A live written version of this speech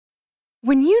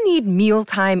When you need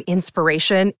mealtime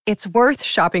inspiration, it's worth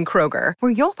shopping Kroger,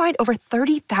 where you'll find over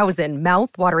 30,000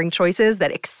 mouth-watering choices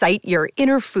that excite your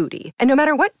inner foodie. And no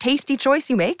matter what tasty choice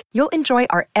you make, you'll enjoy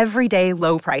our everyday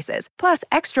low prices, plus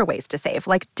extra ways to save,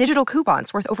 like digital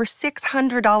coupons worth over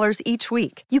 $600 each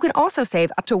week. You can also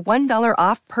save up to $1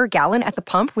 off per gallon at the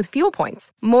pump with fuel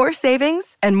points. More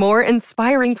savings and more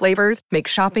inspiring flavors make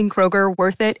shopping Kroger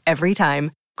worth it every time.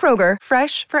 Kroger,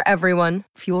 fresh for everyone.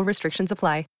 Fuel restrictions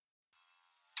apply.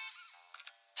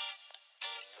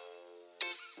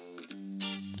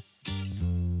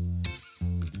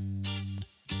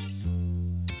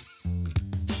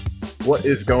 What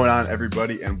is going on,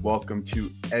 everybody, and welcome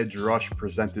to Edge Rush,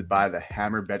 presented by the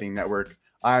Hammer Betting Network.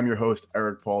 I am your host,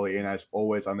 Eric Pauly, and as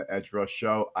always on the Edge Rush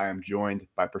show, I am joined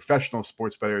by professional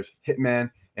sports bettors Hitman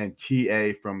and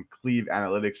TA from Cleve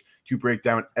Analytics to break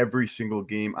down every single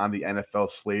game on the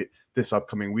NFL slate this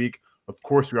upcoming week. Of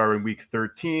course, we are in week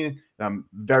 13, and I'm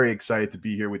very excited to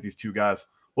be here with these two guys.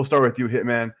 We'll start with you,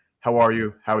 Hitman. How are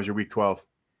you? How was your week 12?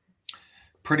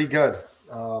 Pretty good.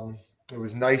 It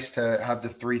was nice to have the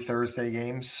 3 Thursday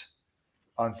games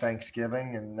on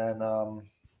Thanksgiving and then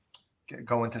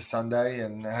go into Sunday,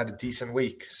 and I had a decent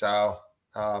week. So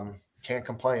can't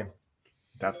complain.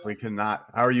 Definitely cannot.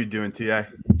 How are you doing, TA?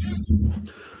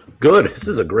 Good. This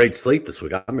is a great slate this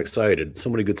week. I'm excited. So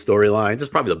many good storylines. It's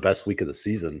probably the best week of the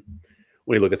season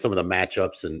when you look at some of the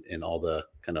matchups and all the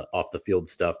kind of off the field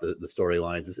stuff, the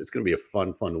storylines. It's going to be a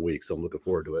fun week. So I'm looking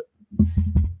forward to it.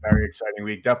 Very exciting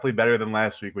week. Definitely better than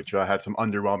last week, which had some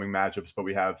underwhelming matchups, but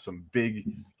we have some big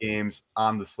games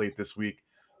on the slate this week.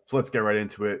 So let's get right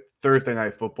into it. Thursday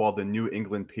Night Football, the New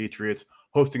England Patriots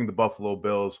hosting the Buffalo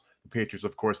Bills. The Patriots,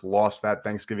 of course, lost that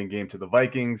Thanksgiving game to the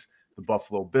Vikings. The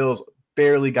Buffalo Bills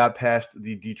barely got past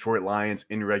the Detroit Lions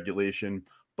in regulation,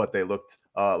 but they looked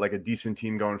like a decent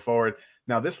team going forward.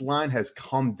 Now, this line has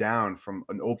come down from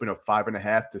an open of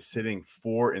 5.5 to sitting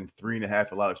 4 and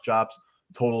 3.5. A lot of chops.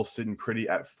 Total sitting pretty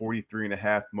at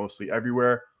 43.5, mostly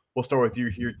everywhere. We'll start with you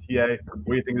here, TA. What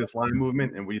do you think of this line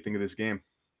movement, and what do you think of this game?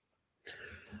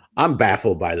 I'm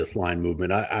baffled by this line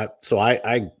movement. I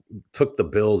took the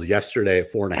Bills yesterday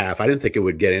at 4.5. I didn't think it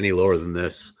would get any lower than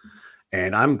this,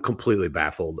 and I'm completely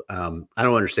baffled. I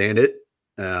don't understand it.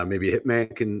 Maybe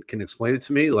Hitman can explain it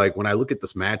to me. Like, when I look at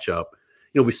this matchup,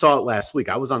 we saw it last week.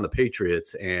 I was on the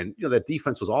Patriots, and that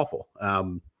defense was awful.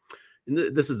 And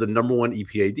this is the number one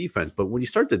EPA defense. But when you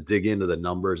start to dig into the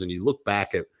numbers and you look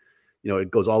back at,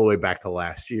 it goes all the way back to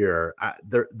last year,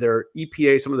 their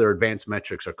EPA, some of their advanced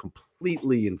metrics are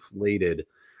completely inflated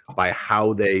by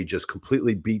how they just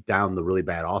completely beat down the really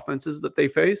bad offenses that they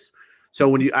face. So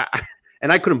when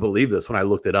I couldn't believe this when I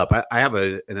looked it up. I have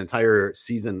an entire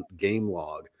season game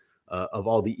log of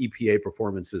all the EPA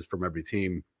performances from every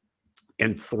team.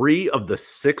 And 3 of the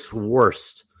 6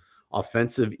 worst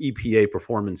offensive EPA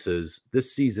performances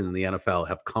this season in the NFL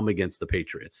have come against the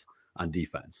Patriots on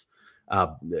defense.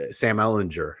 Sam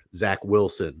Ehlinger, Zach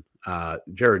Wilson,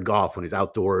 Jared Goff when he's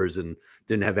outdoors and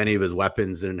didn't have any of his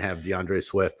weapons, didn't have DeAndre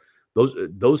Swift.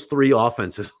 Those 3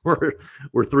 offenses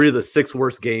were 3 of the 6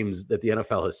 worst games that the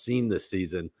NFL has seen this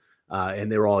season,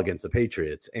 and they were all against the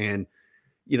Patriots. And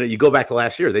you go back to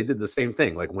last year, they did the same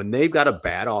thing. Like, when they've got a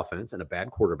bad offense and a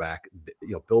bad quarterback,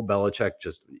 Bill Belichick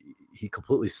he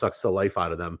completely sucks the life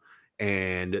out of them,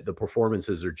 and the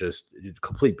performances are just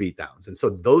complete beatdowns. And so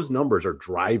those numbers are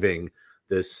driving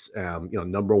this,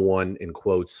 number one in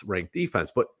quotes ranked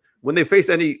defense. But when they face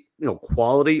any,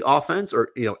 quality offense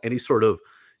or, any sort of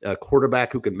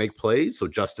quarterback who can make plays, so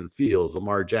Justin Fields,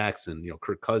 Lamar Jackson,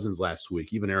 Kirk Cousins last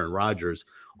week, even Aaron Rodgers,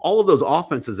 all of those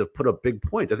offenses have put up big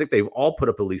points. I think they've all put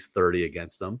up at least 30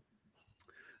 against them.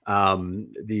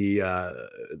 The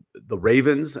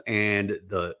Ravens and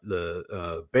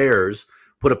the Bears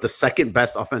put up the second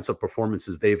best offensive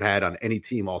performances they've had on any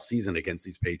team all season against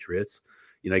these Patriots.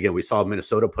 Again, we saw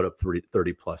Minnesota put up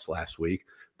 30 plus last week.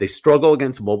 They struggle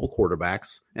against mobile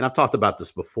quarterbacks, and I've talked about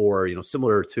this before.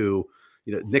 Similar to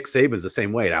Nick Saban's the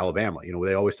same way at Alabama.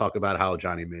 They always talk about how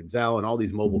Johnny Manziel and all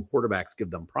these mobile quarterbacks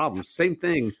give them problems. Same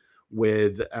thing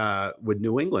with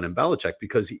New England and Belichick,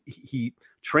 because he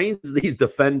trains these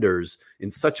defenders in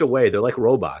such a way, they're like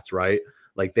robots, right?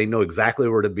 Like, they know exactly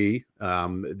where to be.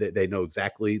 They know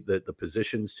exactly the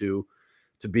positions to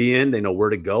be in. They know where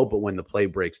to go. But when the play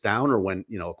breaks down, or when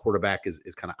a quarterback is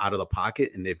kind of out of the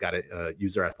pocket and they've got to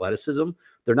use their athleticism,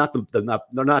 they're not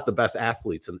the best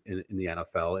athletes in the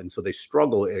NFL, and so they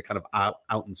struggle kind of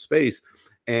out in space.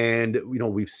 And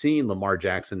we've seen Lamar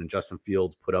Jackson and Justin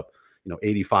Fields put up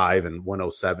 85 and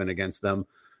 107 against them.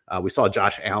 We saw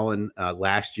Josh Allen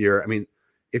last year. I mean,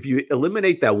 if you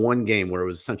eliminate that one game where it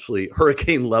was essentially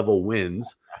hurricane level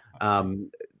winds,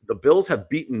 the the Bills have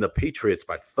beaten the Patriots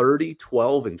by 30,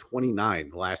 12, and 29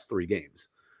 the last 3 games.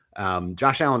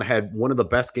 Josh Allen had one of the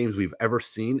best games we've ever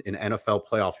seen in NFL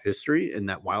playoff history in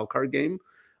that wild card game.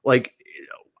 Like,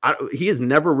 he has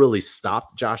never really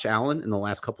stopped Josh Allen in the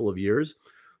last couple of years.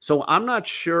 So I'm not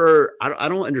sure. I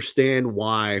don't understand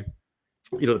why,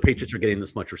 the Patriots are getting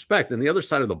this much respect. And the other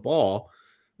side of the ball,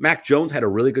 Mac Jones had a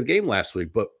really good game last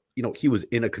week, but, he was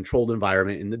in a controlled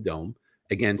environment in the Dome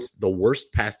against the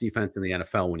worst pass defense in the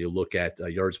NFL when you look at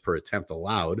yards per attempt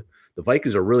allowed. The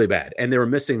Vikings are really bad, and they were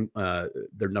missing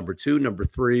their number 2, number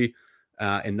 3,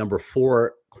 and number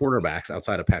 4 cornerbacks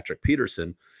outside of Patrick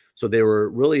Peterson. So they were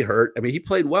really hurt. I mean, he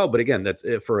played well, but again, that's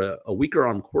for a weaker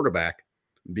arm quarterback.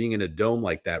 Being in a dome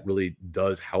like that really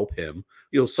does help him.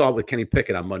 You saw it with Kenny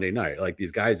Pickett on Monday night. Like,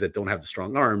 these guys that don't have the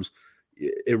strong arms,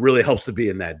 it really helps to be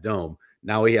in that dome.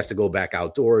 Now he has to go back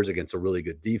outdoors against a really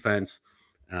good defense.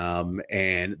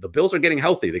 And the Bills are getting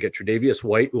healthy. They get Tre'Davious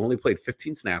White, who only played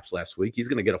 15 snaps last week. He's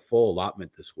going to get a full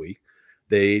allotment this week.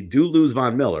 They do lose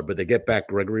Von Miller, but they get back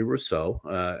Gregory Rousseau.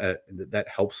 That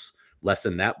helps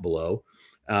lessen that blow.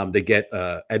 They get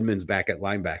Edmonds back at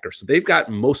linebacker. So they've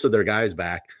got most of their guys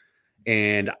back.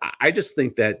 And I just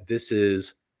think that this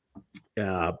is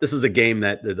a game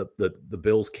that the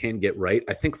Bills can get right.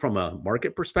 I think from a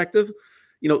market perspective,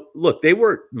 look, they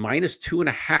were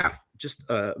 -2.5 just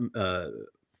a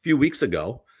few weeks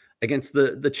ago against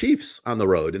the Chiefs on the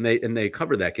road, and they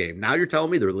covered that game. Now you're telling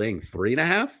me they're laying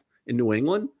 3.5 in New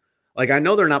England? Like, I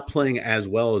know they're not playing as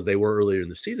well as they were earlier in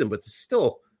the season, but it's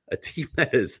still a team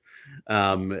that is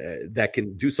that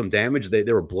can do some damage. They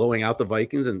were blowing out the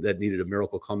Vikings, and that needed a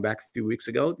miracle comeback a few weeks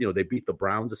ago. They beat the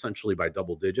Browns essentially by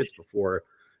double digits before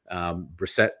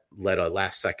Brissett led a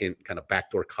last-second kind of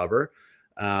backdoor cover.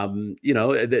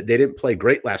 They didn't play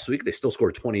great last week. They still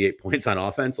scored 28 points on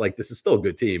offense. Like, this is still a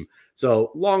good team.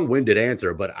 So long-winded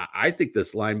answer, but I think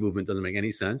this line movement doesn't make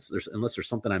any sense unless there's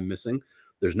something I'm missing.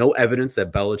 There's no evidence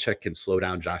that Belichick can slow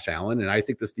down Josh Allen, and I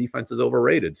think this defense is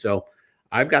overrated. So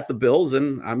I've got the Bills,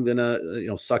 and I'm gonna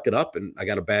suck it up. And I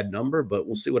got a bad number, but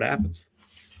we'll see what happens.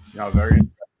 Very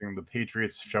interesting. The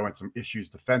Patriots showing some issues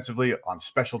defensively on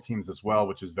special teams as well,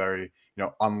 which is very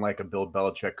unlike a Bill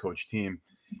Belichick coach team.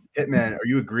 Hitman, are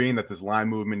you agreeing that this line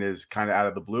movement is kind of out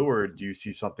of the blue, or do you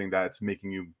see something that's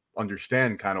making you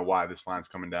understand kind of why this line's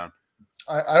coming down?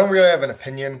 I don't really have an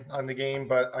opinion on the game,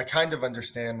 but I kind of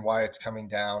understand why it's coming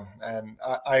down. And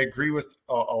I agree with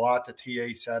a lot that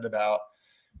TA said about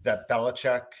that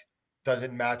Belichick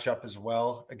doesn't match up as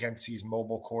well against these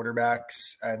mobile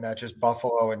quarterbacks, and that just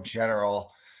Buffalo in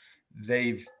general,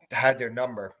 they've had their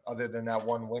number other than that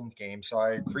one win game. So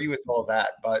I agree with all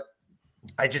that, but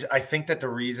I think that the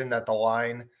reason that the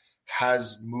line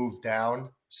has moved down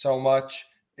so much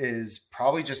is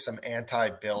probably just some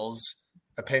anti-Bills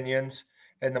opinions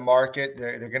in the market.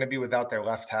 They're going to be without their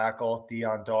left tackle,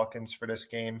 Deion Dawkins, for this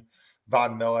game.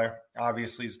 Von Miller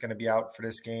obviously is going to be out for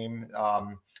this game.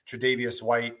 Tre'Davious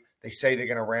White, they say they're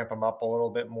going to ramp him up a little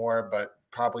bit more, but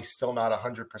probably still not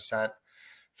 100%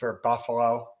 for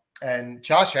Buffalo. And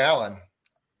Josh Allen,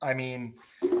 I mean,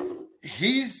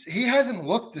 he hasn't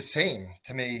looked the same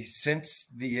to me since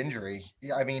the injury.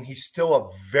 I mean, he's still a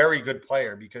very good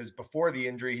player, because before the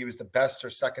injury, he was the best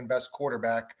or second best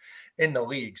quarterback in the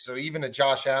league. So even a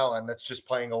Josh Allen that's just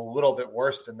playing a little bit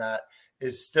worse than that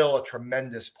is still a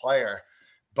tremendous player.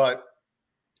 But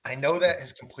I know that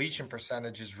his completion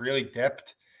percentage has really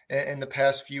dipped in the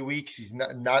past few weeks. He's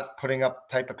not putting up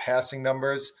the type of passing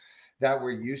numbers that we're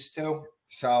used to.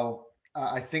 So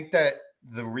I think that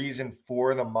the reason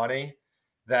for the money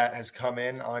that has come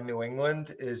in on New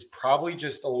England is probably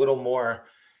just a little more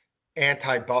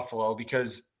anti-Buffalo,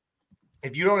 because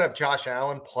if you don't have Josh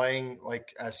Allen playing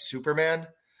like as Superman,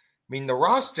 I mean, the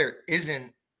roster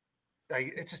isn't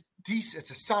like, it's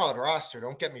a solid roster.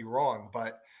 Don't get me wrong,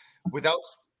 but without,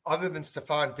 other than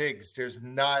Stephon Diggs, there's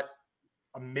not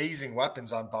amazing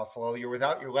weapons on Buffalo. You're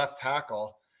without your left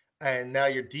tackle, and now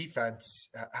your defense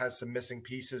has some missing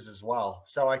pieces as well.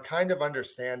 So I kind of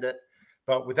understand it.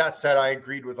 But with that said, I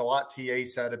agreed with a lot TA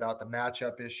said about the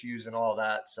matchup issues and all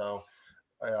that. So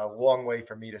a long way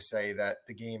for me to say that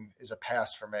the game is a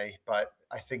pass for me. But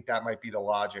I think that might be the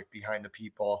logic behind the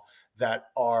people that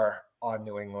are on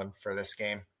New England for this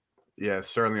game. Yeah,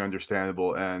 certainly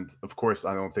understandable. And of course,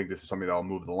 I don't think this is something that'll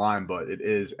move the line, but it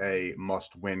is a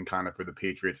must win kind of for the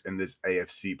Patriots in this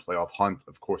AFC playoff hunt.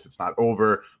 Of course, it's not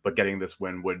over, but getting this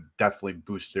win would definitely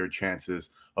boost their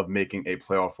chances of making a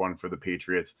playoff run for the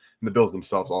Patriots. And the Bills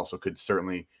themselves also could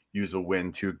certainly use a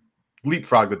win to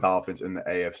leapfrog the Dolphins in the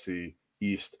AFC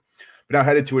East. But now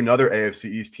headed to another AFC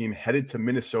East team, headed to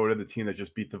Minnesota, the team that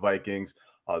just beat the Vikings,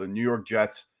 the New York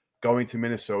Jets. going to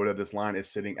Minnesota. This line is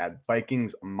sitting at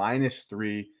Vikings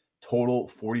 -3, total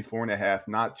 44.5.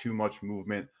 Not too much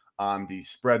movement on the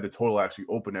spread. The total actually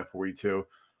opened at 42.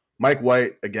 Mike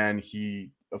White, again,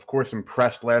 he, of course,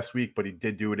 impressed last week, but he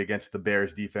did do it against the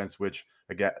Bears defense, which,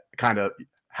 again, kind of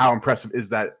how impressive is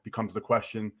that becomes the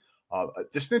question.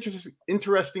 Just an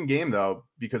interesting game, though,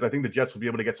 because I think the Jets will be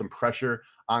able to get some pressure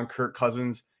on Kirk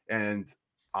Cousins, and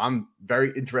I'm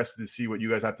very interested to see what you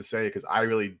guys have to say because I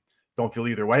really don't feel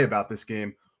either way about this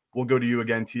game. We'll go to you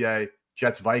again, TA.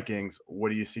 Jets-Vikings,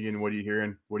 what are you seeing? What are you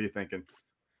hearing? What are you thinking?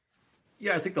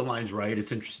 Yeah, I think the line's right.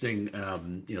 It's interesting.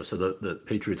 So the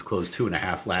Patriots closed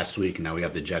 2.5 last week, and now we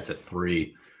have the Jets at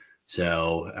 3.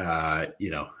 So,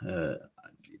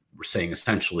 we're saying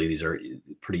essentially these are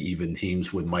pretty even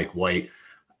teams with Mike White.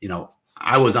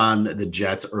 I was on the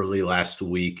Jets early last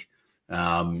week.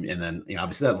 And then,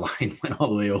 obviously that line went all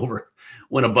the way over,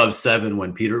 went above 7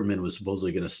 when Peterman was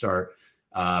supposedly going to start.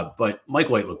 But Mike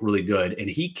White looked really good, and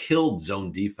he killed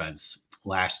zone defense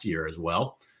last year as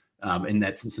well. In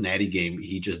that Cincinnati game,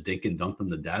 he just dink and dunked them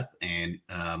to death. And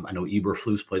I know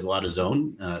Eberflus plays a lot of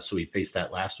zone, so he faced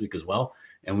that last week as well.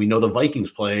 And we know the Vikings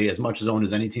play as much zone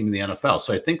as any team in the NFL.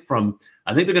 So I think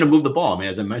they're going to move the ball. I mean,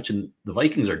 as I mentioned, the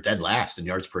Vikings are dead last in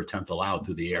yards per attempt allowed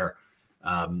through the air.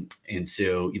 And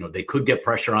so, they could get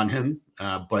pressure on him,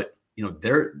 but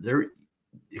they're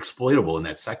exploitable in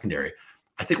that secondary.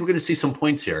 I think we're going to see some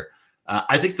points here.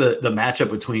 I think the matchup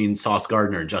between Sauce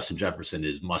Gardner and Justin Jefferson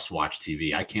is must-watch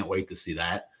TV. I can't wait to see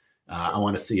that. I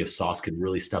want to see if Sauce can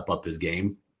really step up his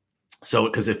game. So,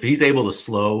 because if he's able to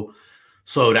slow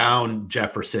down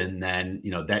Jefferson, then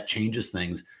that changes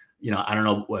things. I don't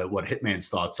know what Hitman's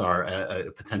thoughts are.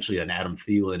 Potentially an Adam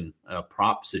Thielen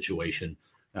prop situation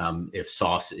if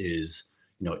Sauce is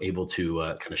able to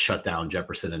kind of shut down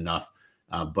Jefferson enough.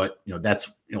 But that's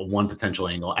one potential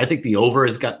angle. I think the over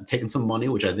has taken some money,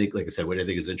 which I think, like I said, what I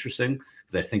think is interesting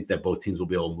because I think that both teams will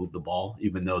be able to move the ball,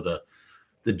 even though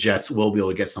the Jets will be able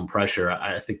to get some pressure.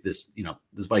 I think this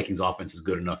Vikings offense is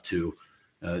good enough to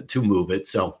move it.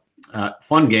 So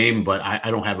fun game, but I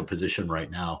don't have a position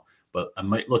right now. But I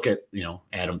might look at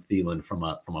Adam Thielen from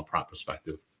a prop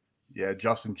perspective. Yeah,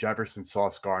 Justin Jefferson,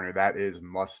 Sauce Gardner, that is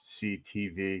must-see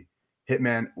TV.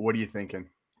 Hitman, what are you thinking?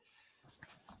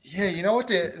 Yeah, you know what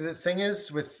the thing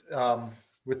is with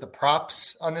the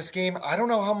props on this game? I don't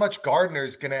know how much Gardner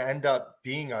is going to end up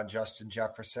being on Justin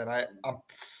Jefferson. I'm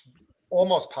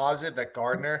almost positive that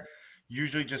Gardner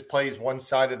usually just plays one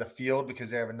side of the field because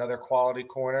they have another quality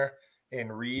corner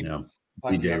in Reed on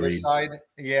the other side.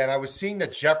 Yeah, and I was seeing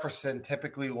that Jefferson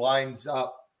typically lines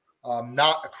up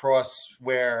not across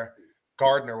where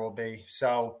Gardner will be.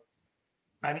 So,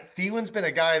 I mean, Thielen's been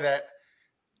a guy that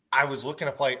I was looking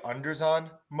to play unders on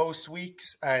most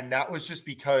weeks, and that was just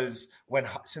because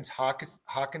since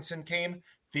Hawkinson came,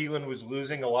 Thielen was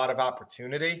losing a lot of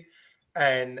opportunity,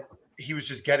 and he was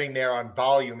just getting there on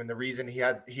volume. And the reason he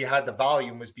had the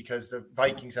volume was because the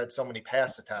Vikings had so many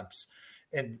pass attempts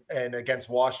and against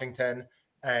Washington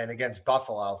and against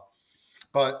Buffalo.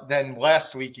 But then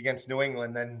last week against New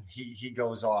England, then he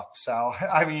goes off. So,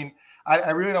 I mean,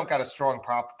 I really don't got a strong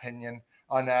prop opinion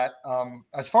on that.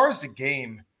 As far as the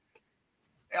game,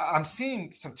 I'm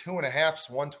seeing some 2.5s,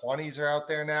 120s are out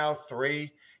there now,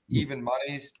 3 even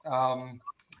monies.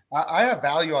 I have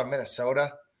value on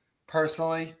Minnesota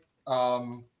personally.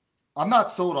 I'm not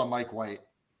sold on Mike White.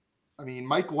 I mean,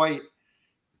 Mike White,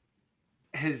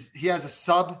 he has a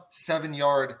sub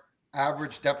 7-yard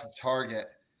average depth of target,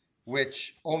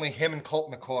 which only him and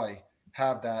Colt McCoy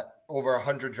have that over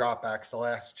 100 dropbacks the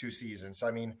last 2 seasons. So,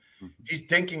 I mean, he's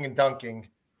dinking and dunking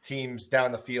teams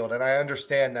down the field. And I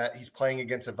understand that he's playing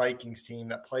against a Vikings team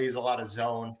that plays a lot of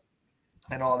zone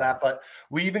and all that. But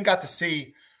we even got to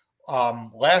see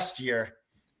last year,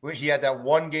 he had that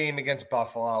one game against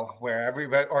Buffalo where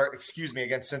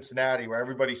against Cincinnati, where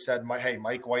everybody said, hey,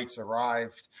 Mike White's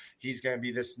arrived. He's going to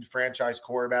be this franchise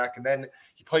quarterback. And then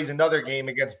he plays another game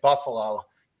against Buffalo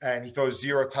and he throws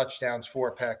 0 touchdowns,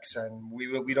 4 picks. And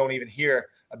we don't even hear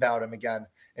about him again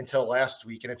until last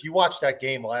week. And if you watch that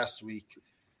game last week,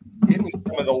 it was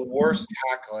some of the worst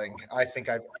tackling I think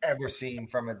I've ever seen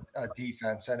from a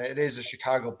defense. And it is a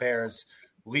Chicago Bears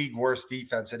league worst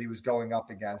defense that he was going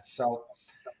up against. So,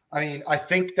 I mean, I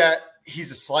think that he's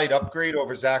a slight upgrade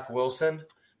over Zach Wilson.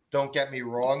 Don't get me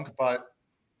wrong, but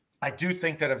I do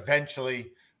think that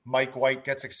eventually Mike White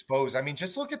gets exposed. I mean,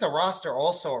 just look at the roster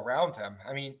also around him.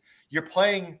 I mean, you're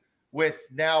playing with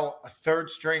now a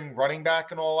 3rd-string running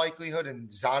back in all likelihood and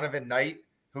Zonovan Knight,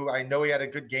 who I know he had a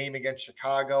good game against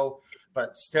Chicago,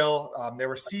 but still their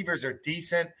receivers are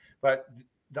decent, but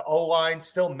the O-line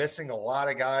still missing a lot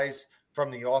of guys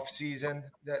from the offseason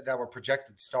that were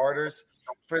projected starters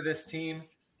for this team.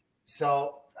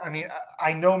 So, I mean,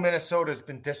 I know Minnesota's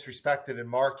been disrespected in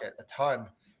market a ton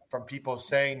from people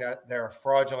saying that they're a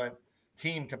fraudulent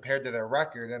team compared to their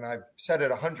record. And I've said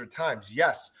it 100 times.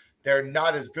 Yes, they're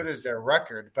not as good as their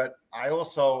record, but I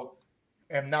also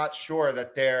am not sure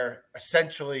that they're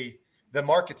essentially – the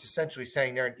market's essentially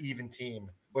saying they're an even team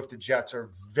with the Jets, or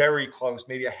very close,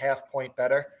 maybe a half point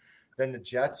better than the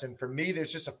Jets. And for me,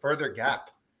 there's just a further gap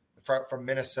from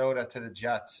Minnesota to the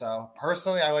Jets. So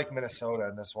personally, I like Minnesota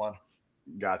in this one.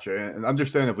 Gotcha. And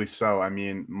understandably so. I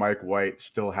mean, Mike White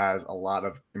still has a lot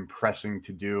of impressing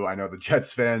to do. I know the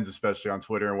Jets fans, especially on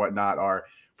Twitter and whatnot, are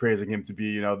praising him to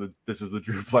be, this is the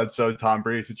Drew Bledsoe, Tom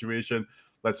Brady situation.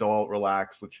 Let's all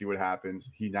relax. Let's see what happens.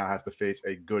 He now has to face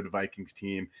a good Vikings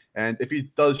team. And if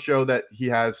he does show that he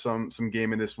has some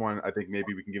game in this one, I think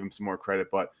maybe we can give him some more credit,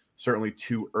 but certainly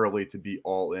too early to be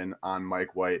all in on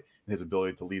Mike White and his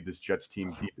ability to lead this Jets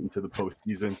team deep into the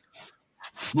postseason.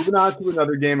 Moving on to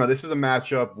another game. Now, this is a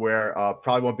matchup where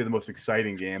probably won't be the most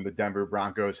exciting game. The Denver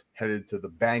Broncos headed to the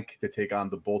bank to take on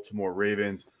the Baltimore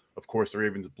Ravens. Of course, the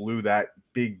Ravens blew that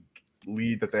big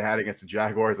lead that they had against the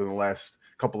Jaguars in the last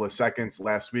couple of seconds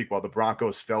last week, while the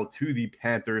Broncos fell to the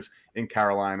Panthers in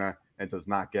Carolina, and does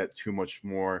not get too much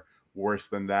more worse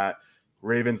than that.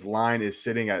 Ravens line is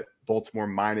sitting at Baltimore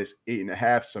minus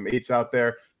 8.5. Some 8s out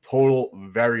there. Total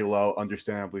very low,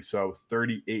 understandably so,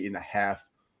 38.5.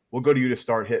 We'll go to you to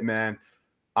start, Hitman.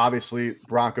 Obviously,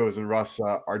 Broncos and Russ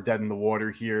are dead in the water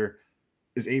here.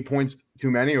 Is 8 points too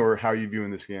many, or how are you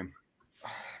viewing this game?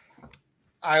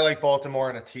 I like Baltimore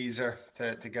in a teaser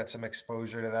to get some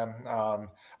exposure to them.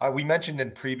 We mentioned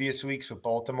in previous weeks with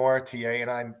Baltimore, TA and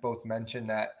I both mentioned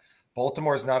that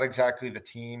Baltimore is not exactly the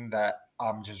team that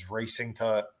I'm just racing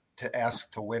to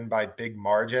ask to win by big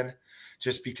margin,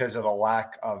 just because of the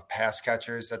lack of pass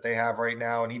catchers that they have right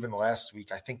now. And even last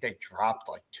week, I think they dropped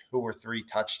like 2 or 3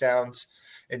 touchdowns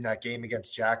in that game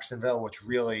against Jacksonville, which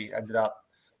really ended up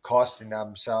costing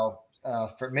them. So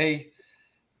for me,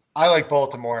 I like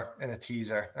Baltimore in a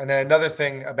teaser. And then another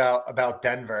thing about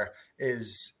Denver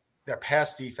is their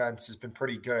pass defense has been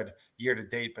pretty good year to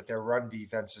date, but their run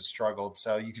defense has struggled.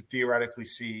 So you could theoretically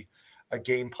see a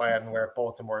game plan where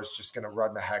Baltimore is just going to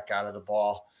run the heck out of the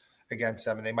ball against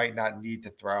them, and they might not need to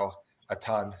throw a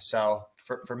ton. So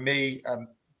for me,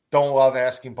 don't love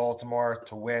asking Baltimore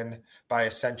to win by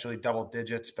essentially double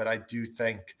digits, but I do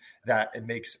think that it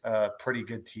makes a pretty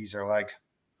good teaser leg.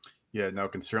 Yeah, no,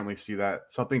 can certainly see that.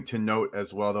 Something to note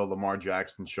as well, though, Lamar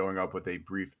Jackson showing up with a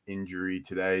brief injury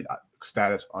today.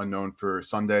 Status unknown for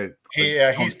Sunday.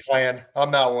 He's playing.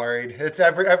 I'm not worried. It's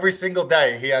every single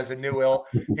day he has a new ill.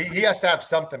 He has to have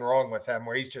something wrong with him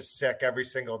where he's just sick every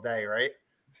single day, right?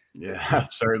 Yeah,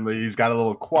 certainly. He's got a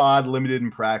little quad, limited in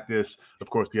practice. Of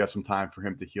course, we have some time for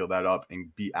him to heal that up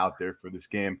and be out there for this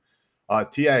game.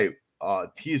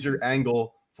 Teaser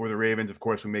angle for the Ravens, of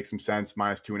course, would make some sense.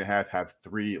 Minus 2.5, have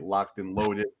 3 locked and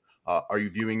loaded. Are you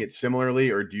viewing it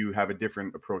similarly, or do you have a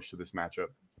different approach to this matchup?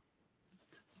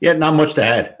 Yeah, not much to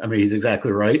add. I mean, he's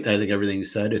exactly right. I think everything he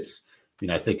said,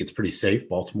 I think it's pretty safe.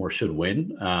 Baltimore should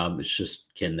win. It's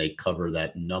just, can they cover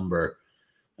that number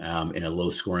in a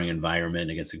low-scoring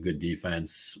environment against a good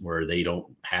defense where they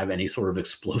don't have any sort of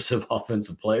explosive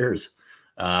offensive players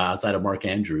outside of Mark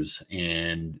Andrews?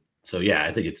 And so, yeah,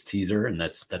 I think it's teaser, and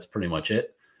that's pretty much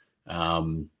it.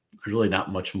 There's really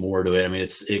not much more to it. I mean,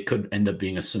 it could end up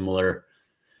being a similar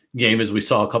game as we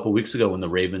saw a couple weeks ago when the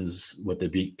Ravens, they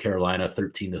beat Carolina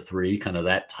 13-3, kind of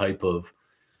that type of,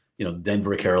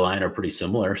 Denver, Carolina are pretty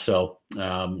similar. So,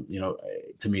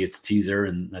 to me, it's teaser,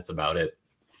 and that's about it.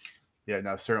 Yeah,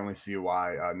 no, certainly see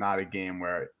why. Not a game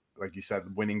where, like you said,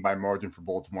 winning by margin for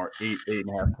Baltimore,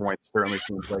 8.5 points certainly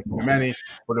seems like too many.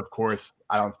 But of course,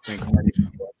 I don't think many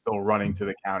people are still running to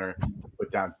the counter to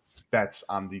put down bets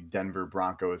on the Denver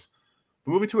Broncos.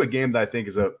 Moving to a game that I think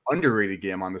is an underrated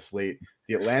game on the slate,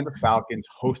 the Atlanta Falcons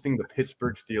hosting the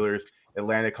Pittsburgh Steelers.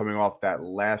 Atlanta coming off that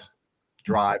last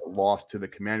drive loss to the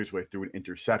Commanders through an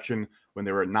interception when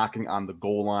they were knocking on the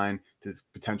goal line to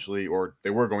potentially, or they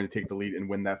were going to take the lead and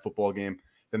win that football game.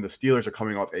 Then the Steelers are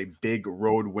coming off a big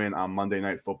road win on Monday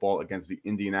Night Football against the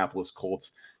Indianapolis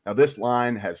Colts. Now, this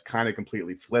line has kind of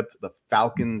completely flipped. The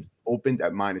Falcons opened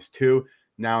at -2.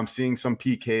 Now I'm seeing some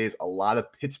PKs, a lot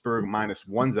of Pittsburgh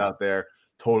 -1s out there.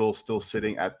 Total still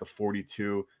sitting at the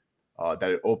 42 that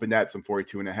it opened at, some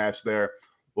 42.5s there.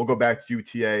 We'll go back to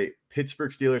UTA.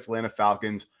 Pittsburgh Steelers, Atlanta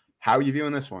Falcons. How are you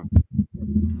viewing this one?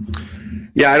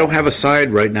 Yeah, I don't have a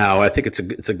side right now. I think it's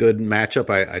a good matchup.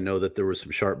 I know that there was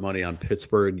some sharp money on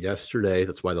Pittsburgh yesterday.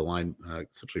 That's why the line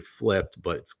essentially flipped,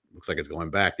 but it looks like it's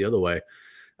going back the other way.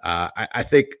 I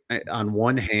think on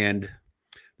one hand,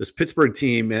 this Pittsburgh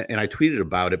team, and I tweeted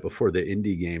about it before the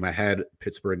Indy game. I had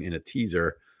Pittsburgh in a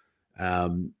teaser.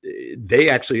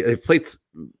 They've played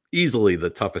easily the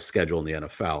toughest schedule in the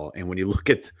NFL. And when you look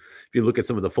at, if you look at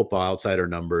some of the Football Outsider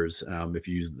numbers, if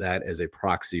you use that as a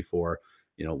proxy for,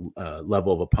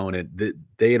 level of opponent,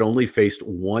 they had only faced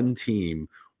one team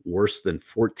worse than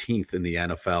 14th in the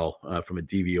NFL from a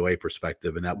DVOA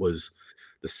perspective. And that was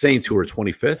the Saints, who were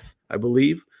 25th, I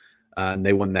believe. And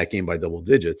they won that game by double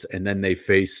digits. And then they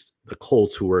faced the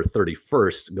Colts, who were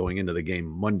 31st going into the game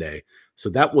Monday. So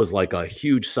that was like a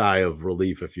huge sigh of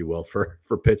relief, if you will, for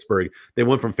Pittsburgh. They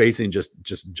went from facing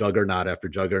just juggernaut after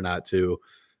juggernaut to,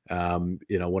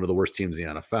 one of the worst teams in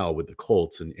the NFL with the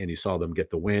Colts. And you saw them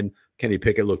get the win. Kenny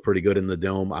Pickett looked pretty good in the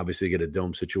dome. Obviously, get a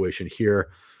dome situation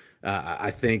here.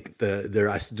 I think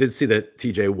I did see that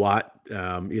TJ Watt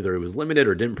either was limited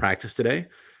or didn't practice today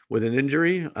with an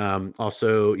injury.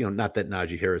 Also, not that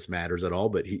Najee Harris matters at all,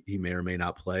 but he may or may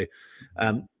not play.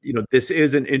 This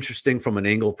is an interesting from an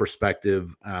angle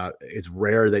perspective. It's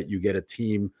rare that you get a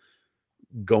team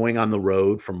going on the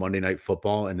road for Monday Night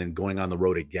Football and then going on the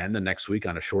road again the next week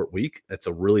on a short week. That's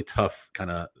a really tough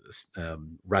kind of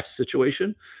rest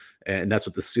situation. And that's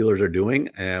what the Steelers are doing.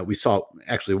 We saw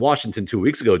actually Washington 2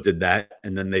 weeks ago did that,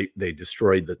 and then they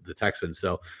destroyed the Texans.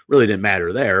 So really didn't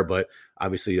matter there, but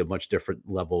obviously a much different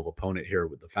level of opponent here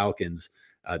with the Falcons.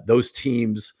 Those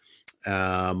teams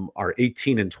are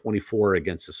 18-24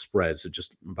 against the spread, so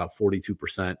just about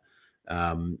 42%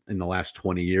 in the last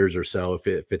 20 years or so. If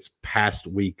it's past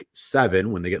week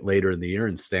 7, when they get later in the year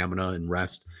and stamina and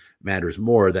rest matters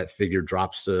more, that figure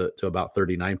drops to about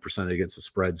 39% against the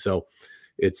spread. So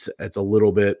it's a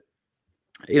little bit,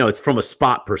 it's from a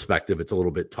spot perspective, it's a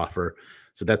little bit tougher.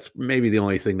 So that's maybe the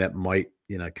only thing that might,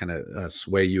 kind of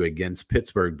sway you against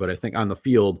Pittsburgh. But I think on the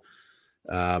field,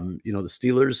 the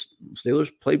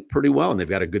Steelers played pretty well, and they've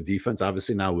got a good defense,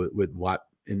 obviously now with Watt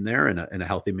in there and a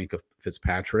healthy Minkah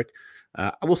Fitzpatrick.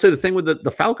 I will say the thing with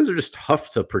the Falcons are just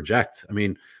tough to project. I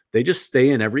mean, they just stay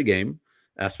in every game,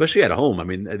 especially at home. I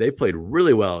mean, they played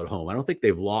really well at home. I don't think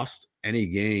they've lost any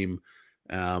game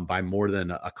by more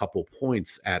than a couple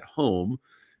points at home.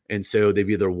 And so they've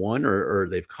either won or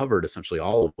they've covered essentially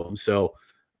all of them. So,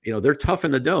 they're tough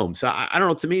in the dome. So I don't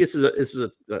know. To me, this is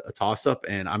a toss up,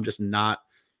 and I'm just not,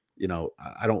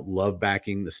 I don't love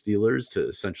backing the Steelers to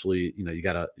essentially, you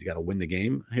gotta win the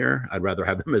game here. I'd rather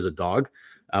have them as a dog.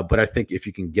 But I think if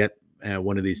you can get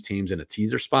one of these teams in a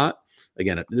teaser spot,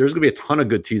 again, there's gonna be a ton of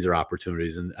good teaser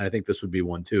opportunities. And I think this would be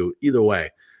one too. Either way,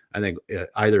 I think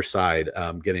either side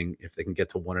if they can get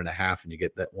to 1.5 and you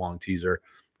get that long teaser,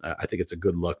 I think it's a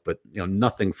good look, but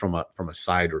nothing from a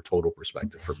side or total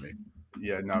perspective for me.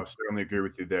 Yeah, no, certainly agree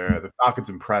with you there. The Falcons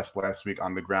impressed last week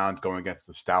on the ground going against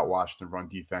the stout Washington run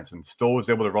defense and still was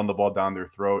able to run the ball down their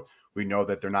throat. We know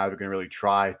that they're not going to really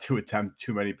try to attempt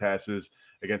too many passes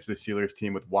against the Steelers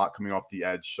team with Watt coming off the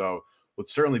edge. So would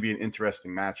certainly be an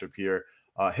interesting matchup here.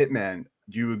 Hitman,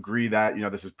 do you agree that,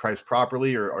 this is priced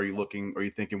properly, or are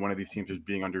you thinking one of these teams is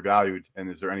being undervalued? And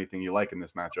is there anything you like in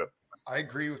this matchup? I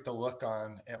agree with the look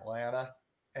on Atlanta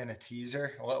and a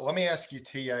teaser. Let me ask you,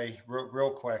 TA,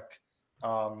 real quick.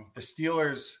 The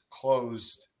Steelers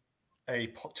closed a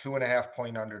 2.5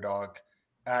 point underdog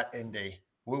at Indy.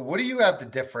 What do you have the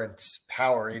difference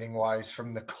power rating wise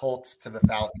from the Colts to the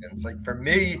Falcons? Like, for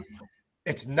me,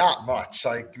 it's not much.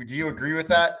 Like, do you agree with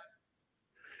that?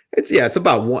 It's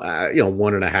about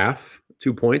 1.5,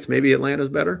 2 points. Maybe Atlanta's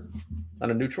better on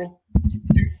a neutral.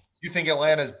 You think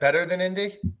Atlanta's better than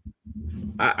Indy?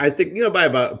 I think, by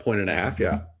about 1.5.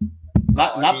 Yeah.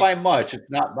 Not by much.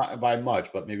 It's not by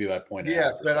much, but maybe by 1.5.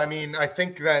 Yeah, but I mean, I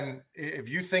think then if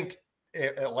you think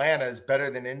Atlanta is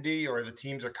better than Indy or the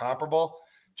teams are comparable,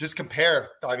 just compare.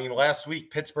 I mean, last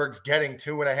week Pittsburgh's getting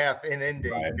 2.5 in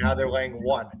Indy. Right. Now they're laying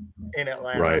 1 in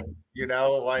Atlanta. Right.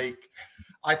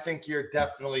 I think you're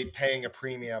definitely paying a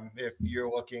premium if you're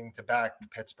looking to back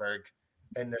Pittsburgh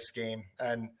in this game.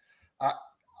 And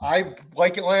I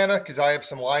like Atlanta because I have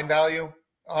some line value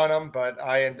on them, but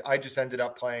I just ended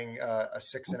up playing a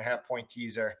 6.5 point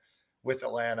teaser with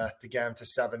Atlanta to get them to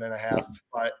 7.5.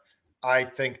 But I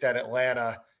think that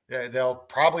Atlanta, they'll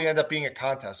probably end up being a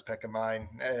contest pick of mine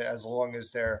as long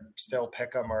as they're still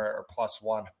pick 'em or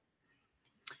 +1.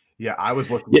 Yeah, I was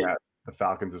looking at the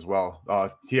Falcons as well.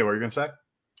 Tia, what were you going to say?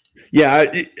 Yeah,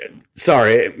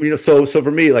 sorry. So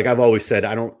for me, like I've always said,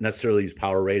 I don't necessarily use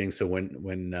power ratings. So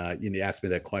when you ask me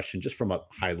that question, just from a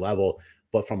high level,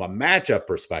 but from a matchup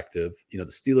perspective, the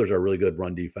Steelers are a really good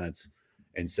run defense,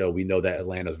 and so we know that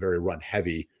Atlanta's very run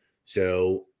heavy.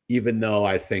 So even though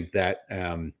I think that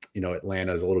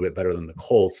Atlanta is a little bit better than the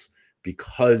Colts,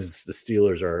 because the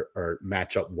Steelers are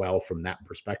match up well from that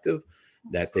perspective,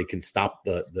 that they can stop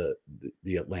the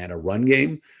Atlanta run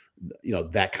game,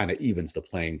 that kind of evens the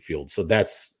playing field. So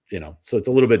that's, so it's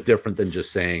a little bit different than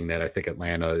just saying that I think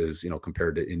Atlanta is,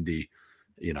 compared to Indy,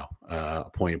 a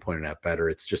point and a half better.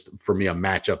 It's just, for me, a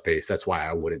matchup base. That's why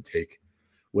I wouldn't take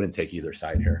either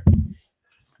side here.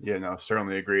 Yeah, no,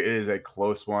 certainly agree. It is a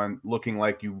close one, looking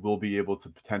like you will be able to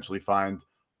potentially find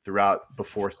throughout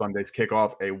before Sunday's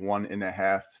kickoff a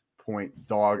 1.5 point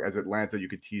dog as Atlanta. You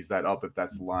could tease that up if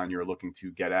that's the line you're looking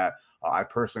to get at. I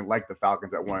personally like the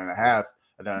Falcons at 1.5.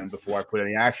 And then before I put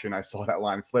any action, I saw that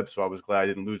line flip. So I was glad I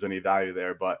didn't lose any value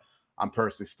there, but I'm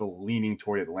personally still leaning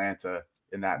toward Atlanta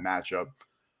in that matchup.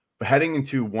 But heading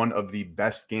into one of the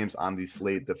best games on the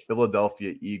slate, the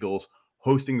Philadelphia Eagles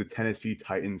hosting the Tennessee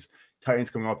Titans. Titans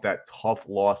coming off that tough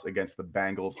loss against the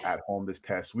Bengals at home this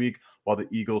past week, while the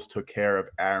Eagles took care of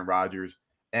Aaron Rodgers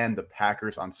and the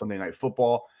Packers on Sunday Night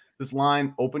Football. This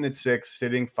line opened at 6,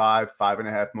 sitting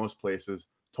 5.5 most places,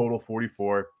 total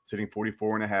 44, sitting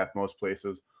 44.5 most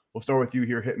places. We'll start with you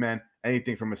here, Hitman.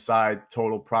 Anything from a side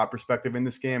total prop perspective in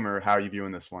this game, or how are you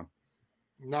viewing this one?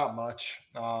 Not much.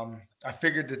 I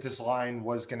figured that this line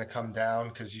was going to come down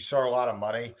because you saw a lot of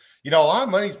money. A lot of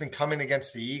money's been coming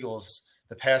against the Eagles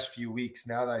the past few weeks.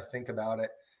 Now that I think about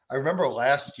it, I remember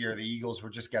last year the Eagles were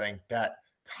just getting bet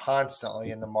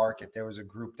constantly in the market. There was a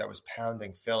group that was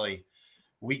pounding Philly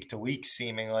week to week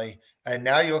seemingly. And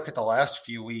now you look at the last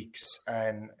few weeks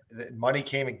and the money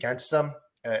came against them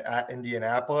at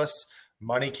Indianapolis.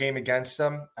 Money came against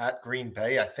them at Green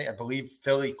Bay. I believe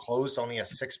Philly closed only a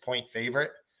 6-point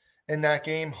favorite in that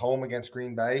game, home against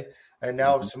Green Bay. And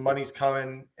now some money's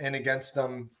coming in against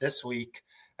them this week.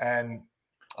 And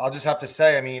I'll just have to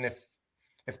say,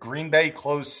 if Green Bay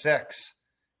closed 6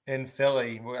 in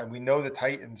Philly, we know the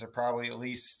Titans are probably at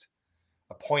least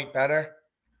a point better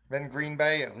than Green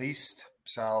Bay, at least.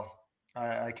 So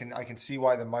I can see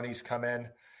why the money's come in.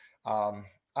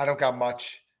 I don't got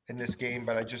much in this game,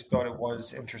 but I just thought it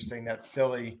was interesting that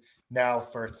Philly now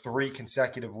for 3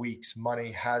 consecutive weeks,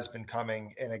 money has been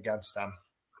coming in against them.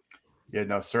 Yeah,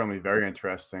 no, certainly very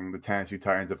interesting. The Tennessee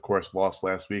Titans, of course, lost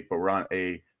last week, but we're on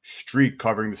a streak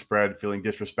covering the spread, feeling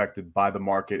disrespected by the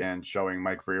market and showing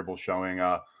Mike Vrabel showing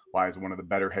why he's one of the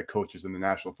better head coaches in the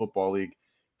National Football League.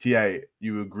 TA,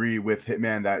 you agree with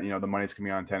Hitman that, the money's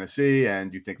coming on Tennessee,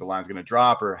 and you think the line's going to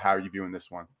drop, or how are you viewing this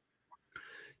one?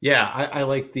 Yeah, I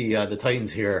like the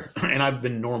Titans here, and I've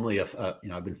been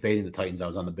I've been fading the Titans. I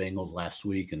was on the Bengals last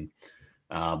week, and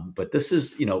but this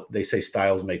is, they say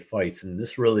styles make fights, and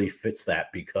this really fits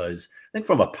that because I think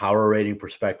from a power rating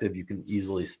perspective, you can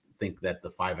easily think that the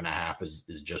 5.5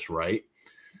 is just right.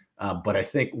 But I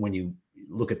think when you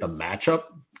look at the matchup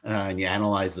and you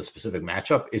analyze the specific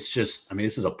matchup, it's just,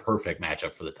 this is a perfect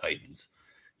matchup for the Titans.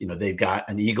 They've got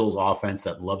an Eagles offense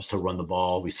that loves to run the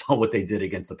ball. We saw what they did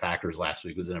against the Packers last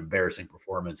week. It was an embarrassing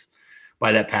performance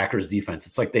by that Packers defense.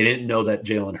 It's like they didn't know that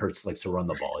Jalen Hurts likes to run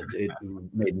the ball. It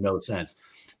made no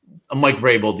sense. A Mike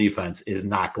Vrabel defense is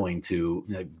not going to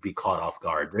be caught off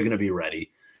guard. They're going to be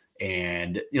ready.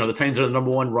 And, the Titans are the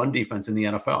number 1 run defense in the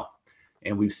NFL.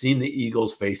 And we've seen the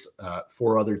Eagles face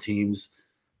 4 other teams.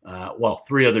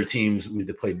 3 other teams.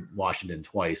 They played Washington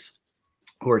twice,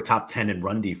 who are top 10 in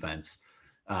run defense.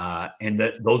 And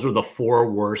those are the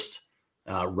 4 worst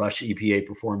rush EPA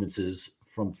performances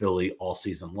from Philly all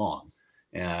season long.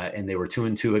 And they were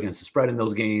 2-2 against the spread in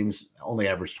those games, only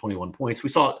averaged 21 points. We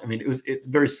saw, it's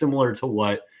very similar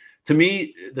to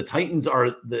me, the Titans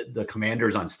are the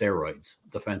Commanders on steroids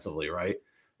defensively, right?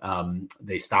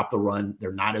 They stop the run.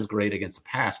 They're not as great against the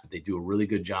pass, but they do a really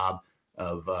good job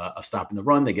of stopping the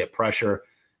run. They get pressure.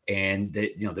 And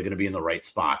they're going to be in the right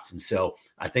spots. And so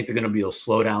I think they're going to be able to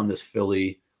slow down this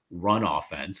Philly run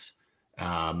offense.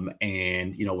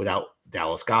 And, without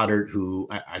Dallas Goedert, who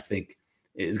I think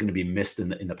is going to be missed in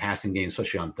the passing game,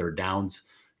 especially on third downs,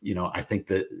 I think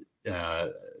that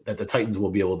the Titans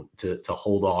will be able to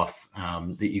hold off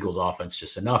the Eagles offense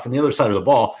just enough. And the other side of the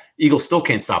ball, Eagles still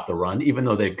can't stop the run, even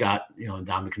though they've got,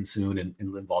 Ndamukong Suh and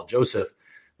Linval Joseph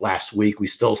last week. We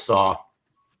still saw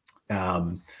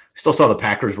the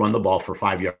Packers run the ball for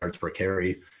 5 yards per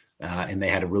carry, and they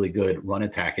had a really good run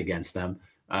attack against them.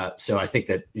 So I think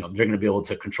that they're going to be able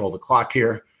to control the clock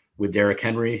here with Derrick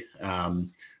Henry.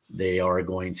 They are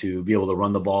going to be able to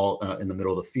run the ball in the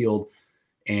middle of the field,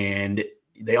 and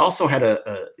they also had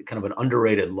a kind of an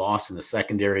underrated loss in the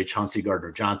secondary. Chauncey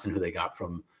Gardner-Johnson, who they got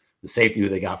from the safety, who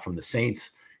they got from the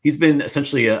Saints. He's been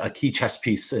essentially a key chess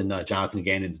piece in Jonathan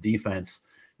Gannon's defense.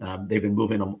 They've been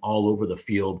moving him all over the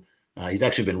field.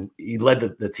 He led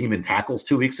the team in tackles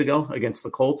 2 weeks ago against the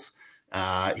Colts.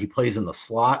 He plays in the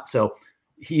slot. So,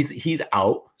 he's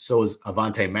out. So is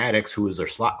Avonte Maddox, who is their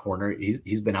slot corner.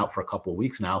 He's been out for a couple of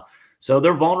weeks now. So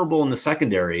they're vulnerable in the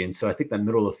secondary. And so I think that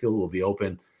middle of the field will be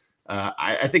open.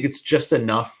 I think it's just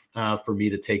enough for me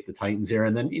to take the Titans here.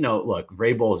 And then, look,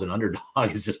 Vrabel as an underdog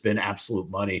has just been absolute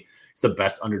money. He's the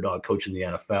best underdog coach in the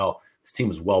NFL. This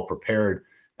team is well prepared.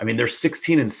 I mean, they're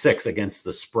 16-6 against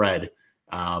the spread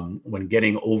when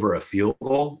getting over a field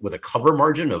goal with a cover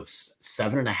margin of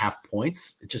 7.5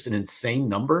 points. It's just an insane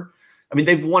number. I mean,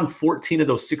 they've won 14 of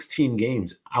those 16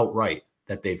 games outright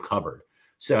that they've covered.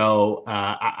 So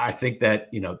I think that,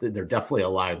 they're definitely a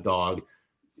live dog.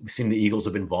 We've seen the Eagles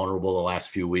have been vulnerable the last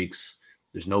few weeks.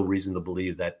 There's no reason to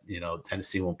believe that,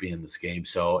 Tennessee won't be in this game.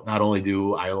 So not only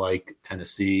do I like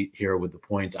Tennessee here with the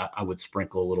points, I would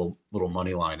sprinkle a little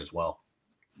money line as well.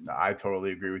 I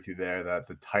totally agree with you there that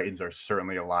the Titans are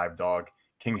certainly a live dog.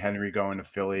 King Henry going to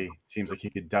Philly seems like he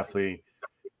could definitely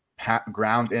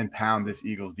ground and pound this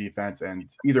Eagles defense. And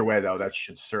either way, though, that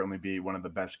should certainly be one of the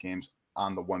best games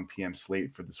on the 1 p.m.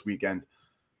 slate for this weekend.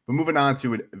 But moving on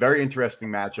to a very interesting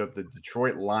matchup, the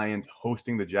Detroit Lions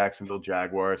hosting the Jacksonville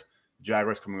Jaguars.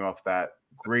 Jaguars coming off that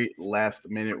great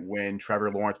last-minute win.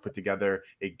 Trevor Lawrence put together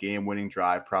a game-winning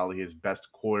drive, probably his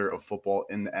best quarter of football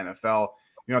in the NFL.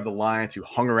 You have the Lions who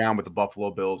hung around with the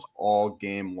Buffalo Bills all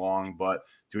game long, but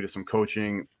due to some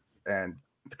coaching and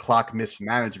the clock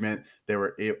mismanagement, they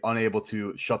were unable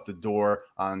to shut the door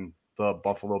on the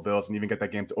Buffalo Bills and even get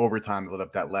that game to overtime. They let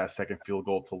up that last-second field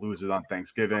goal to lose it on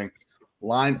Thanksgiving.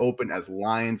 Line open as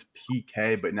Lions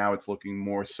PK, but now it's looking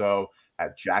more so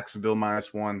at Jacksonville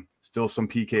 -1. Still some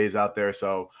PKs out there,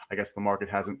 so I guess the market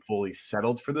hasn't fully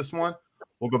settled for this one.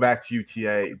 We'll go back to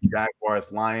UTA,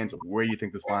 Jaguars, Lions. Where do you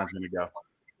think this line's going to go?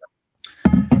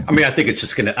 I mean, I think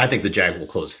I think the Jags will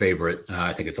close favorite.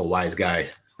 I think it's a wise guy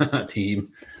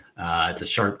team. It's a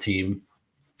sharp team.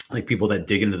 I think people that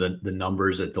dig into the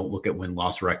numbers that don't look at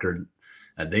win-loss record,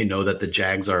 they know that the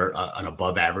Jags are an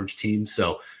above-average team.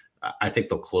 So I think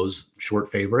they'll close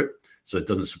short favorite. So it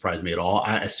doesn't surprise me at all.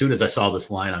 As soon as I saw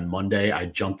this line on Monday, I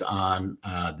jumped on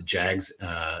the Jags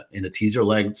in a teaser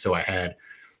leg. So I had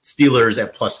Steelers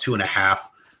at +2.5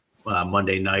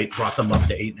 Monday night, brought them up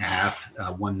to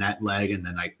 8.5, won that leg. And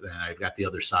then I've got the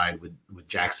other side with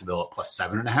Jacksonville at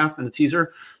 +7.5 in the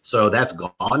teaser. So that's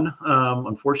gone,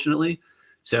 unfortunately.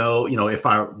 So, if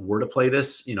I were to play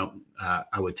this,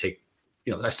 I would take,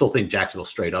 I still think Jacksonville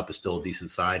straight up is still a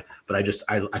decent side, but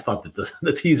I thought that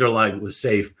the teaser leg was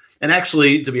safe. And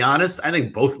actually, to be honest, I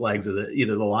think both legs of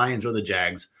either the Lions or the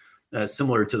Jags,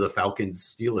 similar to the Falcons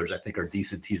Steelers, I think are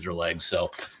decent teaser legs. So,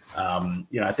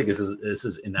 I think this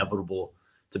is inevitable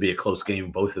to be a close game.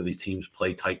 Both of these teams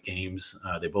play tight games.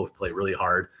 They both play really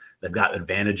hard. They've got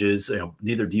advantages.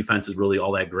 Neither defense is really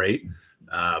all that great.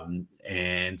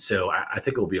 And so I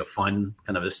think it'll be a fun,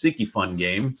 kind of a sneaky fun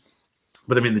game.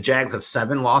 But I mean, the Jags have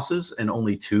 7 losses and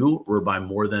only 2 were by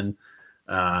more than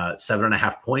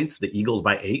 7.5 points. The Eagles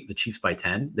by 8, the Chiefs by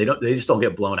 10. They just don't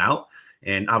get blown out.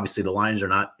 And obviously the Lions are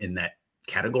not in that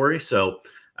category. So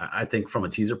I think from a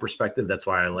teaser perspective, that's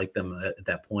why I like them at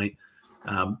that point.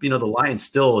 The Lions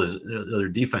their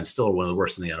defense still one of the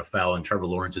worst in the NFL. And Trevor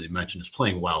Lawrence, as you mentioned, is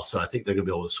playing well. So I think they're going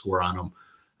to be able to score on them.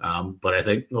 But I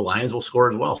think the Lions will score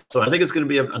as well. So I think it's going to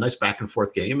be a nice back and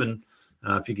forth game. And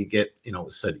if you could get,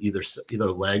 said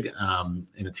either leg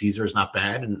in a teaser is not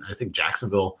bad. And I think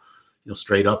Jacksonville,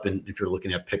 straight up, and if you're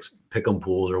looking at pick 'em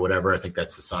pools or whatever, I think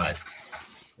that's the side.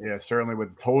 Yeah, certainly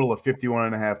with a total of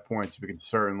 51.5 points, we can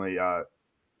certainly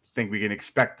think we can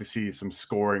expect to see some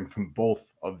scoring from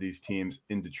both of these teams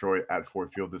in Detroit at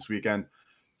Ford Field this weekend.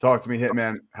 Talk to me,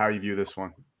 Hitman, how you view this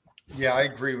one. Yeah, I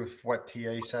agree with what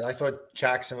TA said. I thought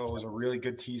Jacksonville was a really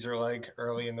good teaser leg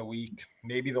early in the week.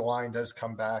 Maybe the line does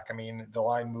come back. I mean, the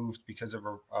line moved because of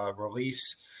a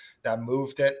release that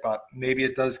moved it, but maybe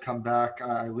it does come back.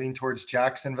 I lean towards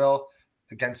Jacksonville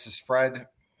against the spread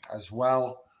as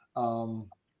well.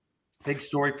 Big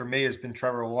story for me has been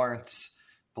Trevor Lawrence.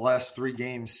 The last 3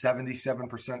 games,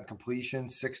 77% completion,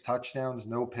 6 touchdowns,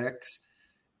 no picks,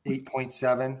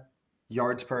 8.7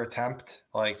 yards per attempt.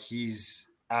 Like, he's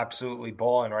absolutely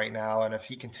balling right now. And if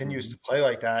he continues to play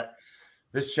like that,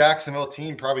 this Jacksonville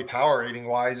team, probably power rating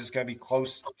wise, is going to be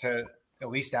close to at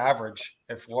least average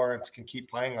if Lawrence can keep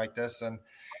playing like this. And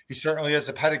he certainly has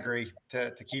a pedigree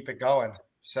to keep it going.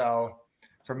 So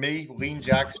for me, lean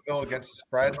Jacksonville against the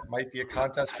spread might be a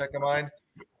contest pick of mine.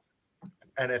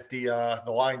 And if the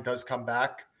line does come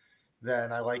back,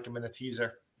 then I like him in a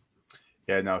teaser.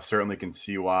 Yeah, no, certainly can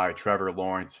see why. Trevor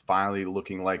Lawrence finally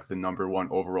looking like the number one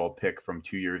overall pick from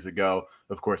 2 years ago.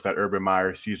 Of course, that Urban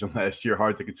Meyer season last year,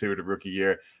 hard to consider the rookie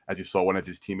year. As you saw, one of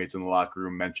his teammates in the locker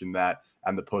room mentioned that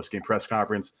at the post-game press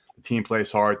conference. The team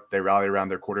plays hard. They rally around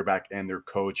their quarterback and their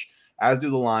coach, as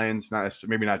do the Lions.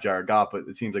 Maybe not Jared Goff, but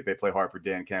it seems like they play hard for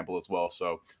Dan Campbell as well.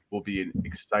 So will be an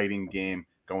exciting game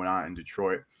going on in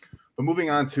Detroit. But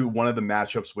moving on to one of the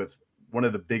matchups with one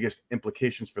of the biggest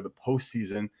implications for the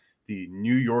postseason, the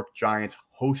New York Giants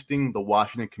hosting the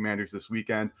Washington Commanders this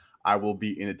weekend. I will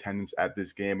be in attendance at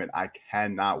this game, and I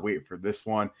cannot wait for this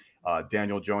one.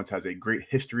 Daniel Jones has a great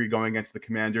history going against the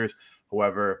Commanders.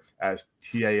 However, as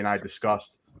TA and I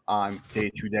discussed on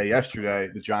day yesterday,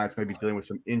 the Giants may be dealing with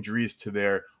some injuries to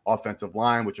their offensive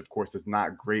line, which of course is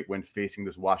not great when facing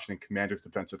this Washington Commanders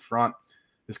defensive front.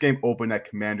 This game opened at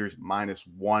Commanders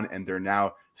 -1, and they're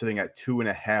now sitting at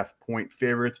 2.5-point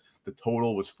favorites. The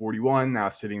total was 41, now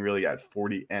sitting really at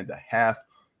 40.5.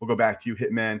 We'll go back to you,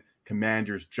 Hitman.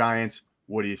 Commanders, Giants.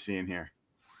 What are you seeing here?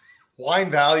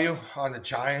 Line value on the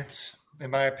Giants,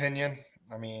 in my opinion.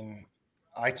 I mean,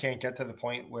 I can't get to the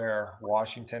point where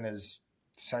Washington is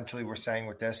essentially, we're saying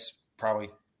with this, probably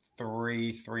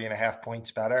 3.5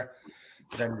 points better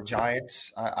than the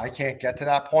Giants. I can't get to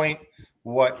that point.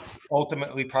 What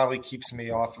ultimately probably keeps me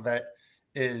off of it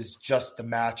is just the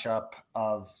matchup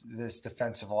of this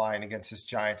defensive line against this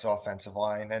Giants offensive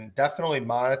line, and definitely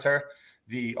monitor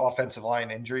the offensive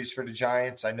line injuries for the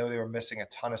Giants. I know they were missing a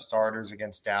ton of starters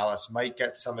against Dallas, might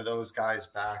get some of those guys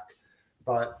back,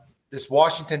 but this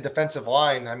Washington defensive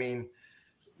line, I mean,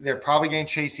 they're probably getting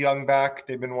Chase Young back.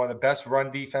 They've been one of the best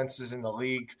run defenses in the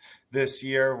league this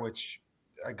year, which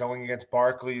going against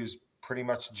Barkley, who's pretty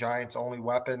much Giants' only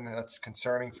weapon. That's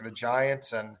concerning for the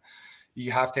Giants. And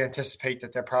you have to anticipate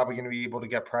that they're probably going to be able to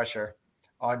get pressure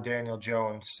on Daniel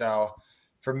Jones. So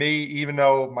for me, even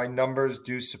though my numbers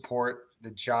do support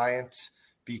the Giants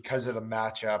because of the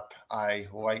matchup, I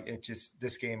like it. Just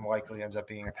this game likely ends up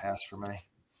being a pass for me.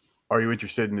 Are you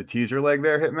interested in the teaser leg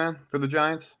there, Hitman, for the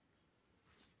Giants?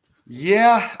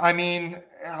 Yeah, I mean,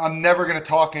 I'm never going to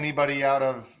talk anybody out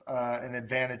of an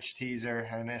advantage teaser,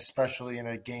 and especially in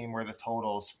a game where the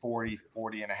total is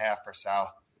 40.5 or so.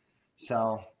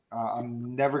 So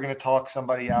I'm never going to talk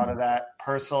somebody out of that.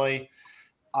 Personally,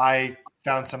 I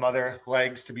found some other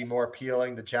legs to be more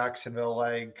appealing: the Jacksonville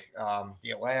leg,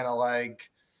 the Atlanta leg,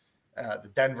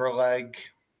 the Denver leg,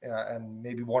 and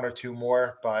maybe one or two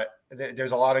more. But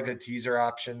there's a lot of good teaser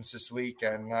options this week,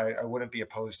 and I wouldn't be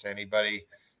opposed to anybody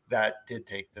that did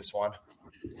take this one.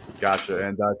 Gotcha.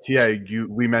 And TA,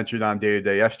 we mentioned on Day to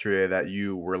Day yesterday that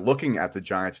you were looking at the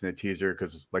Giants in the teaser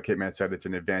because, like Hitman said, it's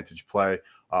an advantage play.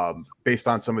 Based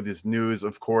on some of this news,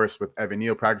 of course, with Evan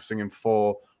Neal practicing in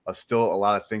full, still a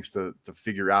lot of things to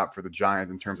figure out for the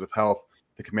Giants in terms of health.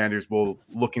 The Commanders will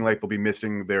looking like they'll be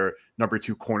missing their number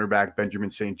 2 cornerback,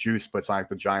 Benjamin St-Juste, but it's not like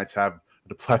the Giants have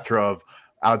the plethora of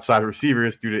outside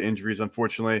receivers due to injuries,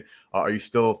 unfortunately. Are you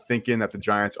still thinking that the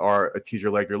Giants are a teaser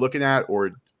leg you're looking at,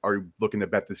 or are you looking to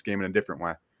bet this game in a different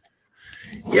way?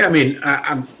 Yeah, I mean,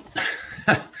 I'm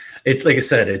it's like I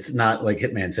said, it's not like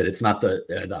Hitman said, it's not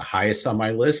the highest on my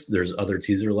list. There's other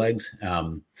teaser legs.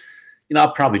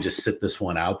 I'll probably just sit this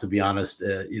one out, to be honest.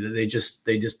 They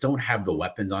just don't have the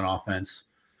weapons on offense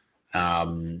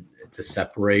to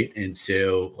separate. And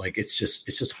so it's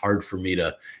just hard for me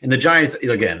to, and the Giants,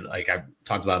 again, like I've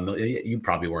talked about a million, you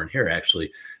probably weren't here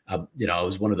actually. I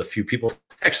was one of the few people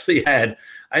actually I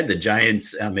had the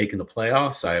Giants making the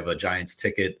playoffs. I have a Giants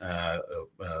ticket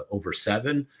over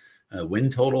 7 win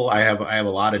total. I have a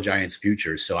lot of Giants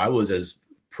futures. So I was as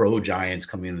pro Giants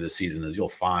coming into the season as you'll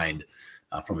find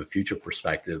from a future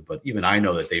perspective. But even I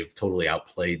know that they've totally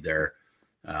outplayed their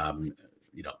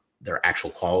actual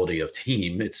quality of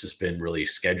team. It's just been really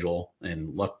schedule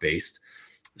and luck based.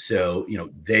 So,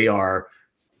 they are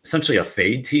essentially a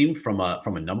fade team from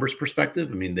a numbers perspective.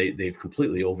 I mean, they've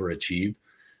completely overachieved.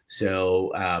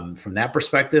 So from that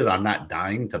perspective, I'm not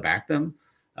dying to back them.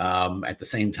 At the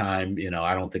same time,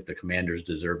 I don't think the Commanders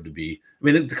deserve to be. I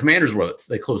mean, the Commanders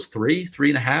they closed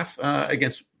 3.5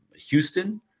 against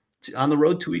Houston on the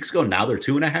road 2 weeks ago. Now they're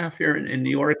 2.5 here in New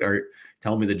York. Are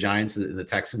telling me the Giants and the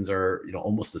Texans are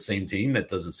almost the same team? That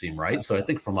doesn't seem right. So I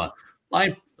think from a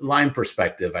line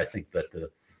perspective, I think that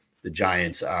the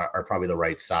Giants are probably the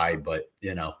right side, but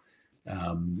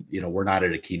we're not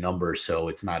at a key number, so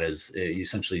it's not as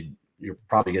essentially you're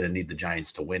probably going to need the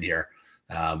Giants to win here.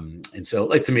 And so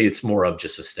to me, it's more of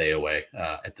just a stay away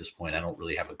at this point. I don't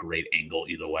really have a great angle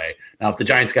either way. Now, if the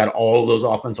Giants got all of those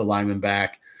offensive linemen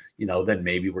back, then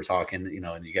maybe we're talking,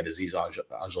 and you get Azeez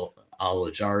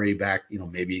Al-Ajari back,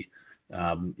 maybe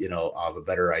I'll have a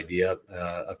better idea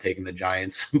of taking the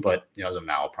Giants. But, as of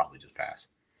now, I'll probably just pass.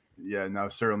 Yeah, no,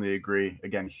 certainly agree.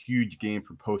 Again, huge game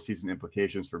for postseason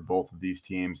implications for both of these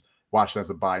teams. Washington has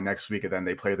a bye next week, and then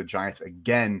they play the Giants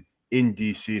again in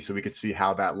DC, so we could see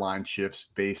how that line shifts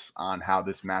based on how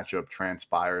this matchup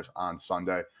transpires on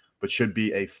Sunday. But should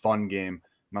be a fun game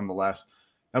nonetheless.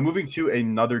 Now, moving to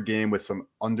another game with some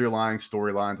underlying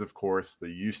storylines, of course, the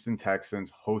Houston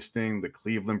Texans hosting the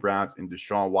Cleveland Browns in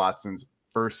Deshaun Watson's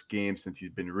first game since he's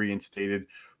been reinstated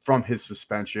from his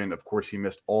suspension. Of course, he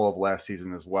missed all of last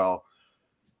season as well.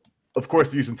 Of course,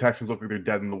 the Houston Texans look like they're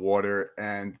dead in the water,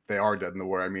 and they are dead in the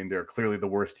water. I mean, they're clearly the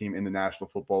worst team in the National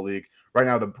Football League. Right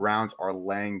now, the Browns are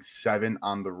laying 7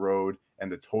 on the road, and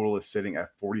the total is sitting at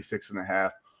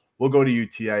 46.5. We'll go to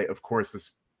UTA. Of course,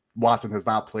 this Watson has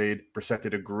not played. Brissett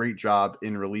did a great job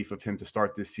in relief of him to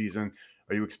start this season.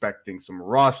 Are you expecting some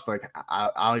rust? I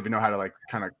don't even know how to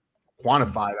kind of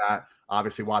quantify that.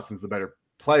 Obviously, Watson's the better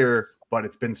player, but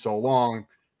it's been so long.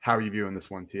 How are you viewing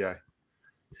this one, TA?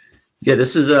 Yeah,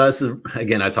 this is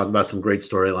again, I talked about some great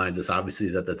storylines. This obviously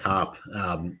is at the top.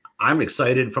 I'm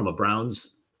excited from a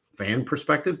Browns fan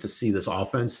perspective to see this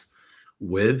offense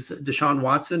with Deshaun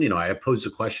Watson. I posed a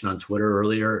question on Twitter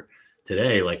earlier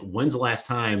today, when's the last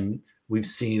time we've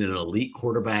seen an elite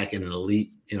quarterback and an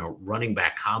elite, running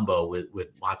back combo with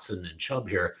Watson and Chubb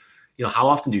here? How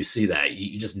often do you see that?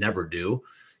 You just never do.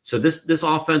 So this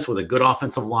offense with a good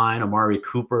offensive line, Amari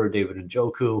Cooper, David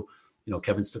Njoku,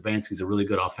 Kevin Stefanski's a really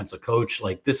good offensive coach.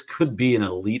 This could be an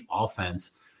elite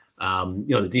offense.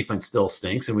 The defense still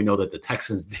stinks, and we know that the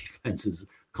Texans defense is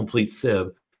complete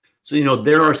sieve. So,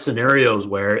 there are scenarios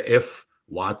where if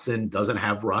Watson doesn't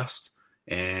have rust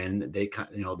and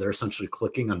they're essentially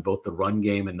clicking on both the run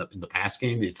game and the pass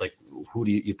game, it's like, who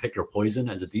do you pick your poison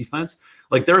as a defense?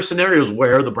 There are scenarios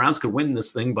where the Browns could win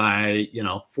this thing by,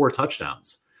 4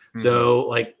 touchdowns. Mm-hmm.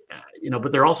 So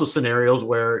but there are also scenarios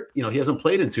where, he hasn't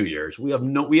played in 2 years. We have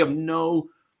no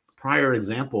prior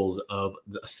examples of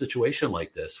a situation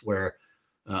like this where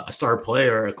a star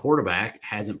player, a quarterback,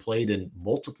 hasn't played in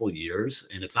multiple years,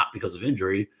 and it's not because of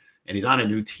injury, and he's on a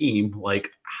new team.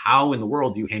 How in the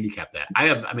world do you handicap that?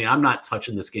 I'm not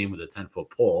touching this game with a 10-foot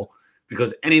pole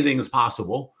because anything is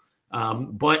possible.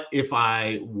 But if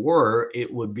I were,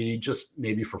 it would be just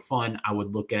maybe for fun. I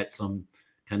would look at some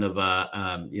kind of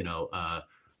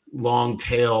long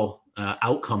tail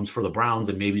outcomes for the Browns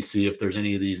and maybe see if there's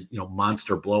any of these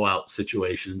monster blowout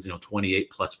situations, 28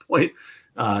 plus point,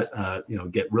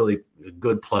 get really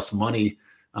good plus money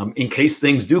in case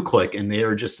things do click and they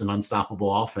are just an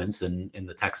unstoppable offense and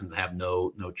the Texans have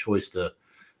no choice to,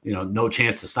 no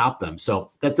chance to stop them.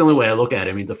 So that's the only way I look at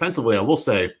it. Defensively, I will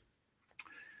say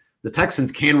the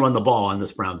Texans can run the ball on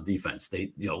this Browns defense.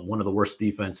 They, one of the worst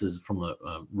defenses from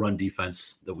a run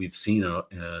defense that we've seen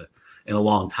in a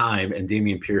long time. And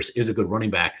Dameon Pierce is a good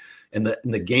running back. And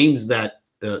the games that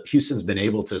Houston's been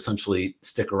able to essentially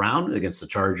stick around against the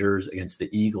Chargers, against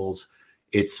the Eagles,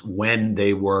 it's when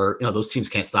they were, those teams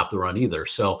can't stop the run either.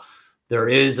 So there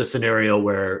is a scenario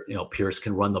where, Pierce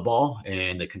can run the ball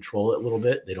and they control it a little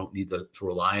bit. They don't need to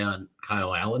rely on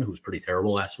Kyle Allen, who's pretty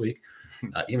terrible last week.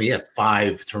 He had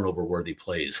 5 turnover-worthy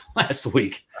plays last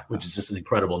week, which is just an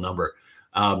incredible number.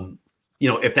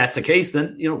 If that's the case,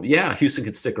 then, Houston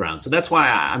could stick around. So that's why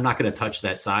I'm not going to touch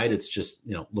that side. It's just,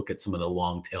 look at some of the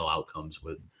long tail outcomes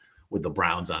with the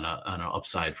Browns on an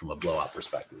upside from a blowout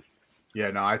perspective. Yeah,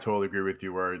 no, I totally agree with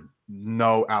you where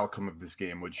no outcome of this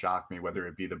game would shock me, whether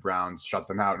it be the Browns shut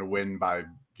them out and win by,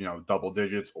 double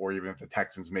digits, or even if the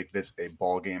Texans make this a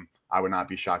ball game, I would not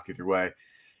be shocked either way.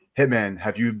 Hitman,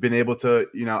 have you been able to,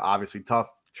 obviously tough,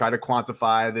 try to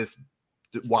quantify this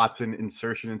Watson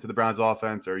insertion into the Browns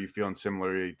offense, or are you feeling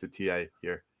similarly to TA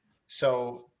here?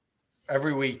 So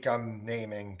every week I'm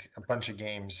naming a bunch of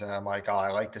games and I'm like,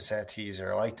 I like this in a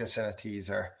teaser, I like this in a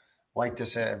teaser, like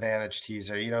this in an advantage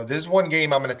teaser. This is one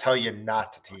game I'm going to tell you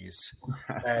not to tease.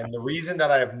 And the reason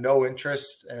that I have no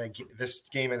interest in this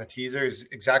game in a teaser is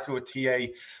exactly what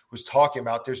TA was talking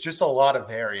about. There's just a lot of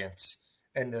variance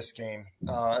in this game.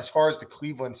 As far as the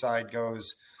Cleveland side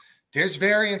goes, there's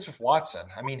variance with Watson.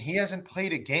 He hasn't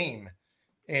played a game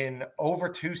in over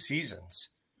 2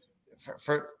 seasons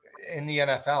for in the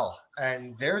NFL.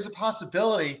 And there's a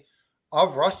possibility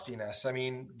of rustiness.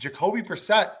 Jacoby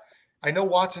Brissett, I know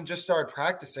Watson just started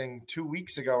practicing 2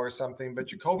 weeks ago or something, but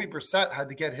Jacoby Brissett had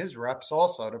to get his reps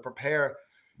also to prepare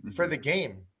for the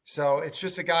game. So it's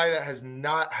just a guy that has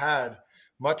not had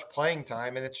much playing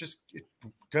time, and it's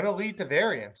going to lead to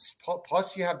variance.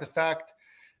 Plus, you have the fact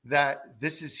that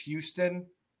this is Houston,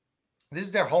 this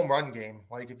is their home run game.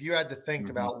 Like if you had to think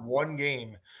about one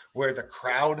game where the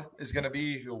crowd is going to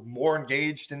be more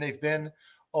engaged than they've been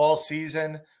all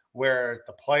season, where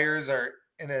the players are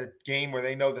in a game where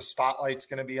they know the spotlight's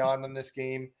going to be on them this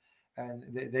game, and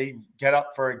they get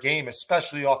up for a game,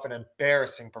 especially off an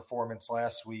embarrassing performance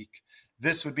last week,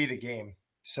 this would be the game.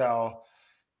 So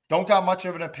don't got much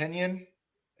of an opinion,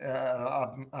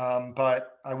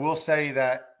 but I will say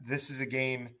that this is a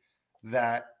game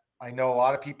that I know a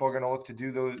lot of people are going to look to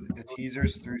do the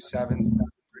teasers through 7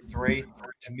 through 3.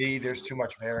 To me, there's too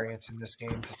much variance in this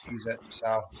game to tease it.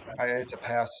 So it's a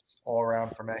pass all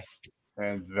around for me.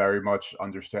 And very much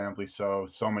understandably so.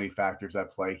 So many factors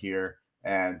at play here.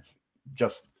 And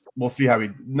just we'll see how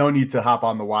no need to hop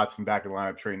on the Watson back in the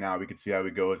lineup train now. We can see how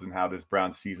it goes and how this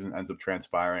Browns season ends up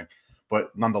transpiring. But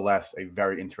nonetheless, a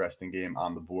very interesting game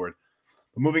on the board.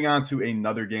 But moving on to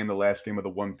another game, the last game of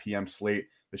the 1 p.m. slate,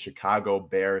 the Chicago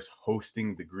Bears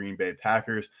hosting the Green Bay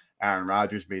Packers. Aaron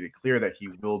Rodgers made it clear that he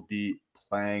will be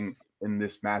playing in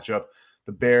this matchup.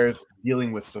 The Bears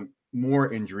dealing with some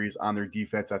more injuries on their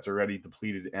defense that's already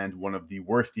depleted and one of the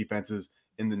worst defenses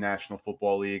in the National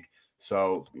Football League.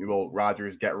 So will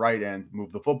Rodgers get right and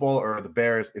move the football, or the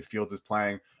Bears, if Fields is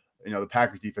playing? The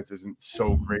Packers defense isn't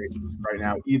so great right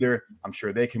now either. I'm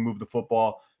sure they can move the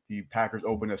football. The Packers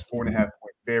open as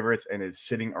 4.5-point favorites and is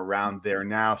sitting around there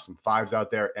now. Some 5s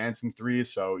out there and some 3s.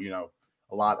 So,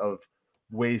 a lot of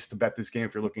ways to bet this game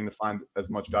if you're looking to find as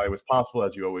much value as possible,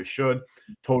 as you always should.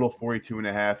 Total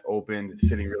 42.5 opened,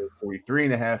 sitting really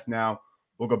 43.5 now.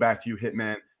 We'll go back to you,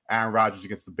 Hitman. Aaron Rodgers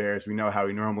against the Bears. We know how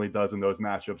he normally does in those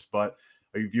matchups, but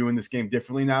are you viewing this game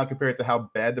differently now compared to how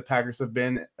bad the Packers have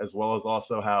been, as well as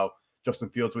also how Justin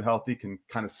Fields, when healthy, can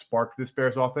kind of spark this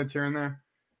Bears offense here and there?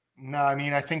 No, I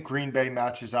mean, I think Green Bay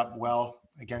matches up well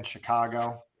against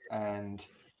Chicago. And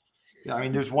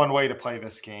there's one way to play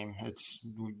this game. It's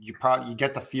you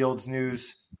get the Fields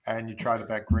news and you try to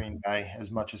bet Green Bay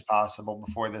as much as possible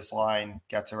before this line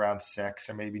gets around 6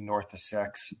 or maybe north of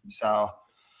 6. So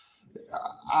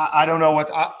I don't know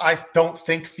I don't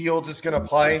think Fields is going to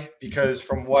play, because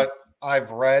from what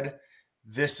I've read,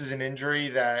 this is an injury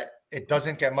that it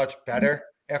doesn't get much better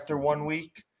after 1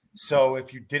 week. So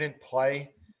if you didn't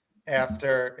play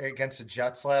against the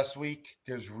Jets last week,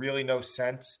 there's really no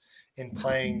sense in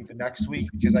playing the next week,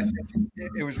 because I think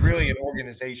it was really an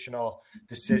organizational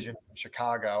decision from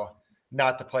Chicago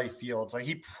not to play Fields. Like,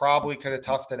 he probably could have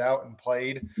toughed it out and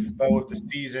played, but with the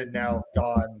season now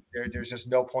gone, there's just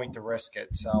no point to risk it.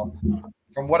 So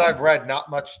from what I've read, not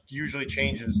much usually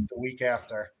changes the week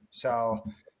after. So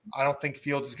I don't think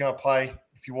Fields is going to play.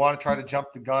 If you want to try to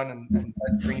jump the gun and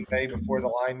bet Green Bay before the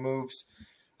line moves,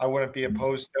 I wouldn't be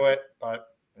opposed to it, but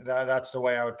that's the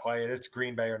way I would play it. It's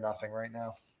Green Bay or nothing right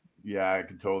now. Yeah, I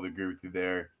can totally agree with you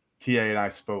there. TA and I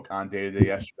spoke on day-to-day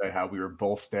yesterday how we were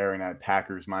both staring at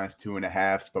Packers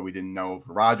 -2.5, but we didn't know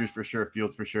for Rodgers for sure,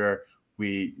 Fields for sure.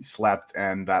 We slept,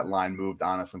 and that line moved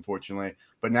on us, unfortunately.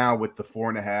 But now with the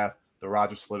 4.5, the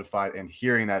Rodgers solidified, and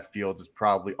hearing that Fields is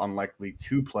probably unlikely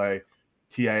to play.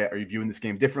 TA, are you viewing this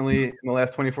game differently in the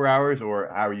last 24 hours,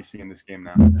 or how are you seeing this game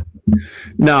now?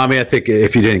 No, I think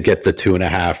if you didn't get the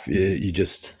 2.5, you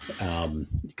just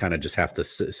you kind of just have to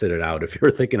sit it out. If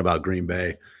you're thinking about Green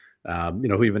Bay,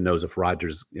 who even knows if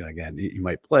Rodgers, again, he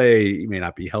might play, he may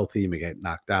not be healthy, he may get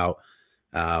knocked out.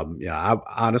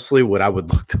 Honestly, what I would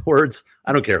look towards,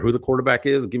 I don't care who the quarterback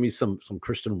is, give me some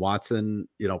Christian Watson,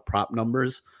 prop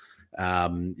numbers.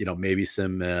 Maybe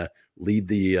some lead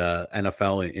the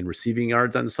NFL in receiving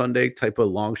yards on Sunday type of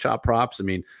long shot props.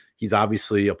 He's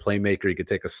obviously a playmaker. He could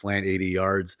take a slant 80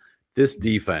 yards. This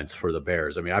defense for the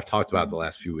Bears, I've talked about it the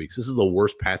last few weeks. This is the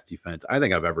worst pass defense I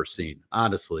think I've ever seen,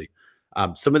 honestly.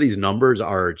 Some of these numbers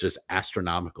are just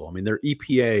astronomical. Their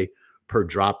EPA per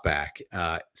drop back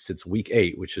since week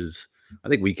 8, which is, I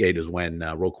think week 8 is when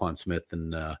Roquan Smith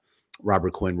and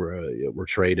Robert Quinn were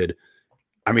traded.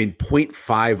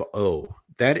 0.50.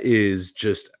 That is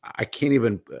just, I can't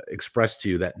even express to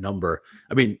you that number.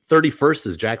 31st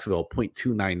is Jacksonville,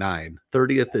 0.299.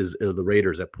 30th is the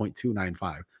Raiders at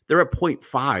 0.295. They're at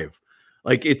 0.5.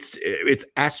 Like, it's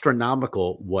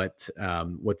astronomical what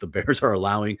the Bears are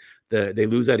allowing. They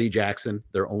lose Eddie Jackson,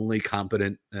 their only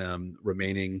competent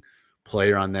remaining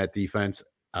player on that defense.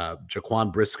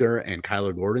 Jaquan Brisker and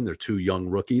Kyler Gordon, they're 2 young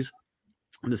rookies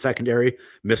in the secondary,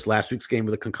 missed last week's game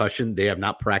with a concussion. They have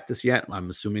not practiced yet. I'm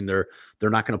assuming they're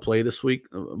not going to play this week,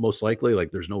 most likely.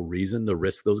 Like, there's no reason to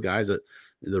risk those guys,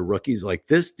 the rookies. Like,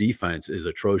 this defense is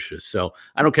atrocious. So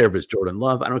I don't care if it's Jordan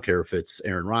Love. I don't care if it's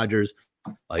Aaron Rodgers.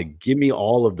 Like, give me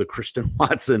all of the Christian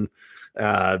Watson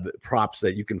props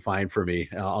that you can find for me.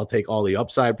 I'll take all the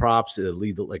upside props.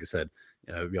 Like I said,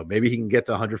 maybe he can get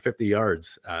to 150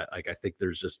 yards. Like I think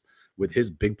there's just with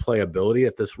his big playability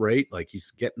at this rate, like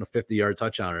he's getting a 50-yard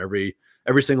touchdown every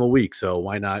single week. So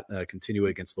why not continue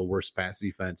against the worst pass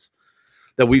defense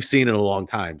that we've seen in a long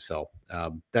time? So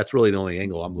that's really the only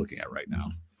angle I'm looking at right now.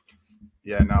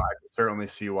 Yeah, no, I can certainly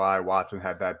see why Watson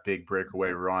had that big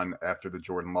breakaway run after the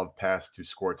Jordan Love pass to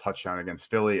score a touchdown against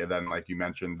Philly. And then, like you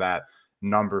mentioned, that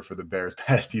number for the Bears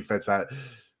pass defense,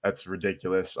 that's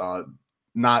ridiculous.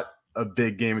 Not a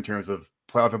big game in terms of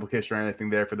playoff implication or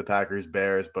anything there for the Packers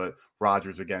Bears, but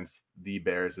Rodgers against the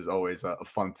Bears is always a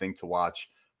fun thing to watch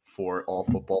for all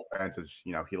football fans, as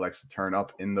he likes to turn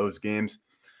up in those games.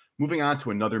 Moving on to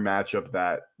another matchup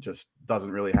that just doesn't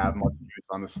really have much juice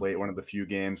on the slate, one of the few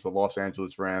games, the Los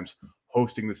Angeles Rams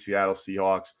hosting the Seattle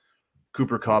Seahawks.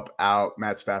 Cooper Kupp out,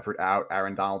 Matt Stafford out,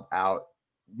 Aaron Donald out,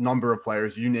 number of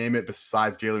players, you name it,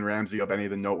 besides Jalen Ramsey, of any of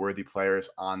the noteworthy players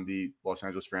on the Los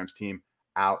Angeles Rams team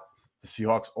out. The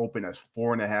Seahawks open as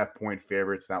 4.5-point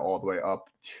favorites, now all the way up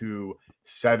to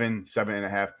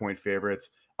 7.5-point favorites.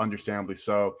 Understandably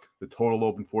so. The total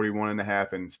open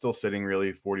 41.5 and still sitting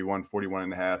really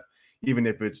 41.5. Even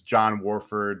if it's John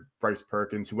Warford, Bryce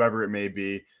Perkins, whoever it may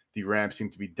be, the Rams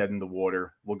seem to be dead in the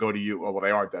water. We'll go to you. Well,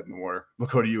 they are dead in the water. We'll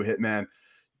go to you, Hitman.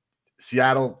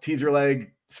 Seattle, teaser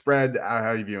leg, spread. How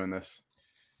are you viewing this?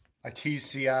 I tease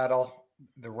Seattle.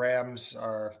 The Rams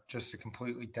are just a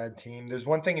completely dead team. There's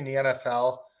one thing in the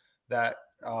NFL that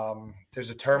there's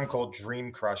a term called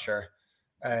dream crusher,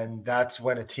 and that's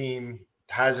when a team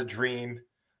has a dream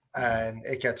and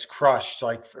it gets crushed.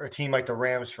 Like for a team like the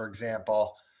Rams, for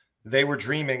example, they were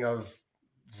dreaming of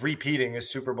repeating as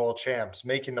Super Bowl champs,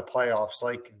 making the playoffs.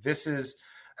 Like this is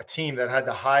a team that had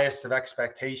the highest of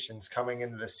expectations coming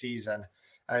into the season.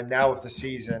 And now with the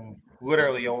season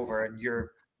literally over and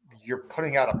you're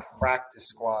putting out a practice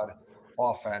squad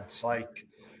offense like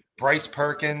Bryce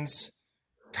Perkins,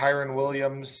 Kyron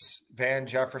Williams, Van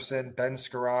Jefferson, Ben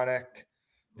Skoranek,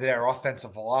 their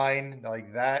offensive line,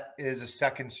 like that is a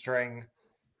second string,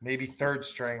 maybe third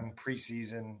string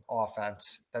preseason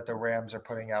offense that the Rams are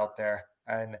putting out there.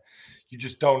 And you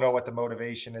just don't know what the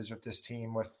motivation is with this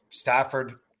team. With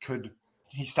Stafford could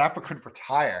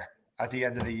retire at the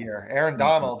end of the year. Aaron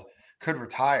Donald could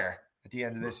retire at the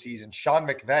end of this season. Sean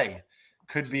McVay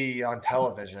could be on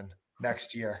television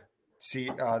next year. See,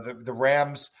 the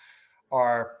Rams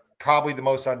are probably the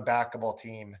most unbackable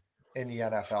team in the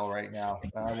NFL right now.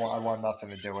 I want nothing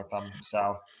to do with them.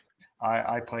 So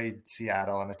I played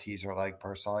Seattle in a teaser leg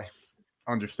personally.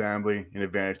 Understandably, an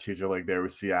advantage teaser leg there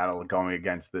with Seattle going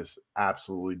against this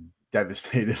absolutely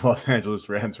devastated Los Angeles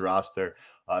Rams roster.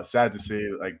 Sad to see,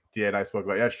 like DA and I spoke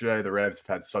about yesterday, the Rams have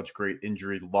had such great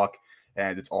injury luck,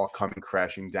 and it's all coming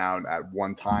crashing down at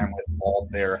one time with all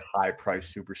their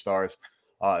high-priced superstars.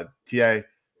 TA,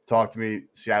 talk to me.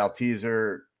 Seattle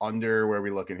teaser, under, where are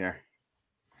we looking here?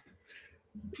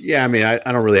 Yeah, I mean, I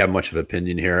don't really have much of an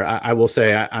opinion here. I will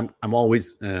say I'm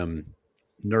always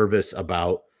nervous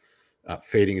about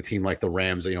fading a team like the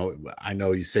Rams. I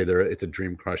know you say it's a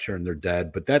dream crusher and they're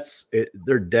dead, but that's it.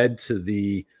 They're dead to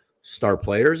the star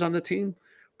players on the team.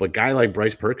 But a guy like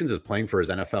Bryce Perkins is playing for his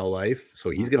NFL life, so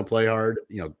he's going to play hard.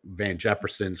 Van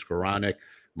Jefferson, Skoranek,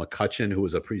 McCutcheon, who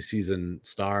was a preseason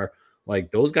star,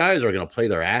 like those guys are going to play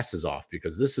their asses off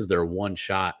because this is their one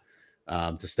shot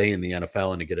to stay in the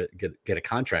NFL and to get a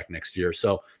contract next year.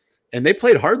 So, and they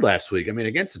played hard last week. I mean,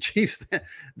 against the Chiefs,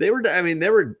 they were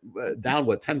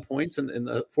down 10 points in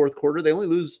the fourth quarter. They only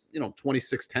lose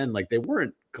 26-10. Like it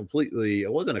wasn't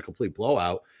a complete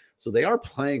blowout. So they are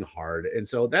playing hard. And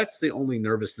so that's the only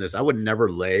nervousness. I would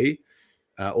never lay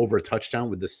over a touchdown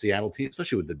with the Seattle team,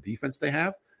 especially with the defense they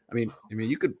have. I mean,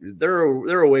 you could, there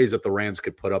are ways that the Rams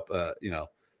could put up,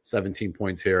 17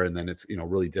 points here, and then it's,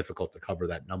 really difficult to cover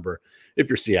that number if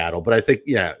you're Seattle. But I think,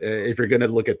 if you're going to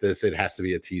look at this, it has to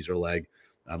be a teaser leg.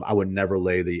 I would never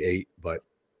lay the 8, but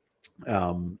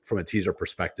from a teaser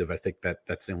perspective, I think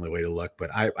that's the only way to look. But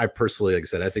I personally, like I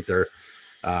said, I think there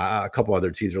are a couple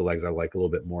other teaser legs I like a little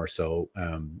bit more. So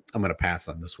I'm going to pass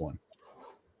on this one.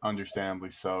 Understandably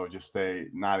so. Just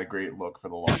not a great look for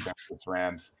the Los Angeles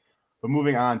Rams. But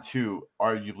moving on to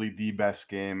arguably the best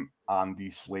game on the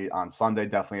slate on Sunday,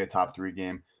 definitely a top 3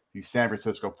 game. The San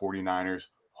Francisco 49ers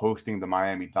hosting the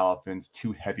Miami Dolphins,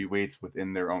 2 heavyweights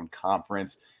within their own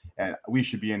conference. And we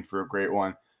should be in for a great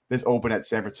one. This opened at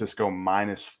San Francisco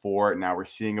 -4. Now we're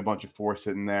seeing a bunch of 4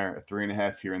 sitting there, a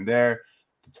 3.5 here and there.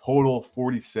 The total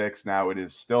 46. Now it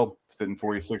is still sitting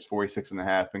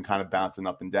 46.5, been kind of bouncing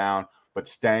up and down, but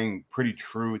staying pretty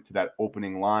true to that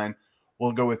opening line.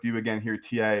 We'll go with you again here,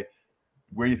 TA.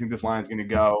 Where do you think this line is going to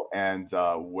go, and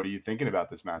what are you thinking about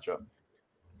this matchup?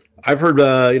 I've heard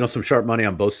some sharp money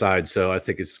on both sides, so I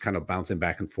think it's kind of bouncing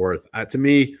back and forth. To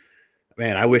me,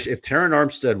 man, I wish if Terran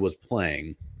Armstead was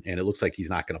playing, and it looks like he's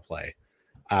not going to play.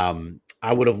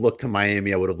 I would have looked to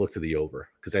Miami. I would have looked to the over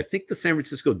because I think the San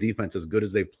Francisco defense, as good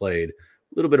as they've played, a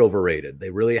little bit overrated. They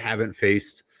really haven't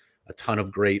faced a ton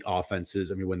of great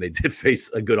offenses. I mean, when they did face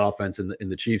a good offense in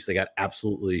the Chiefs, they got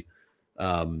absolutely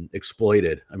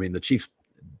exploited. I mean, the Chiefs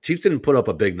didn't put up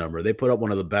a big number. They put up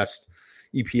one of the best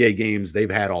EPA games they've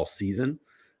had all season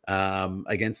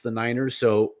against the Niners.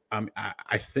 So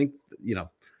I think,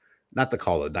 not to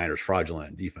call the Niners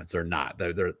fraudulent defense. They're not.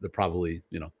 They're probably,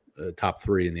 top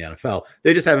 3 in the NFL.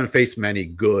 They just haven't faced many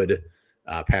good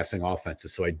passing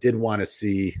offenses. So I did want to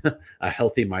see a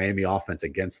healthy Miami offense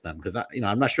against them because,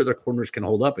 I'm not sure their corners can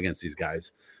hold up against these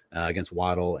guys, against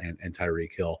Waddle and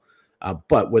Tyreek Hill.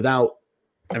 But without,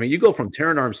 you go from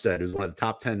Terran Armstead, who's one of the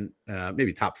top 10,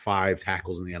 maybe top 5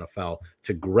 tackles in the NFL,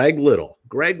 to Greg Little.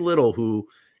 Greg Little, who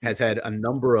has had a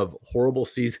number of horrible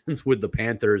seasons with the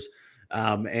Panthers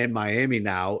and Miami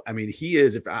now. I mean, he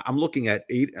is, if I'm looking at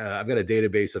I've got a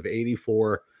database of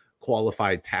 84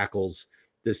 qualified tackles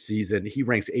this season. He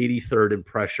ranks 83rd in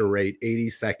pressure rate,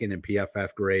 82nd in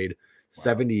PFF grade,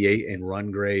 78 in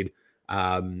run grade.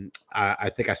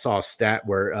 I think I saw a stat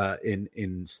where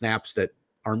in snaps that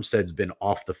Armstead's been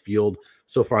off the field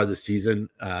so far this season,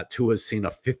 Tua's seen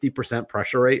a 50%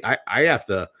 pressure rate. I have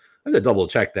to double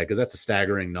check that because that's a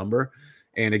staggering number.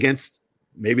 And against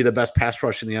maybe the best pass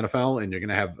rush in the NFL, and you're going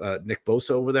to have Nick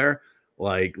Bosa over there,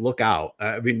 like, look out.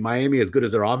 Miami, as good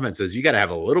as their offense is, you got to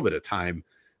have a little bit of time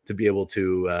to be able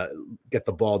to get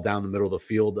the ball down the middle of the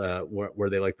field where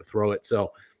they like to throw it.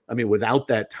 So, without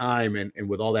that time and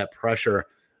with all that pressure,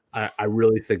 I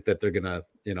really think that they're going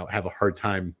to, have a hard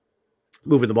time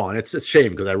moving the ball. And it's a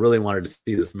shame because I really wanted to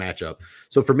see this matchup.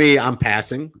 So for me, I'm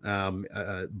passing,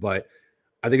 but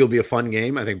I think it'll be a fun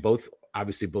game. I think both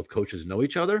coaches know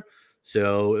each other.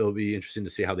 So it'll be interesting to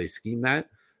see how they scheme that.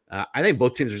 I think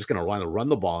both teams are just going to want to run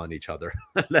the ball on each other.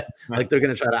 Like they're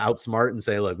going to try to outsmart and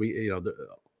say, look,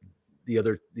 the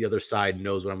other side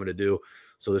knows what I'm going to do.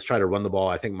 So let's try to run the ball.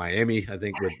 I think Miami,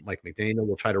 with Mike McDaniel,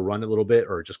 will try to run a little bit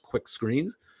or just quick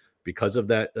screens because of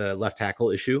that left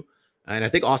tackle issue. And I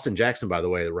think Austin Jackson, by the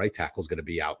way, the right tackle, is going to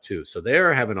be out too. So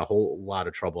they're having a whole lot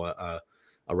of trouble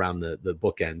around the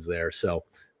bookends there. So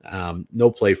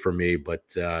no play for me, but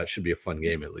should be a fun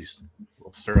game at least.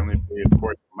 Will certainly be. Of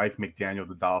course, Mike McDaniel,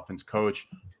 the Dolphins coach,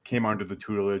 came under the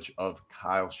tutelage of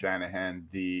Kyle Shanahan,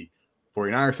 the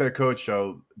 49ers head coach.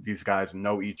 So these guys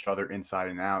know each other inside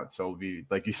and out. So it'll be,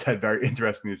 like you said, very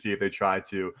interesting to see if they try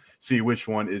to see which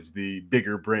one is the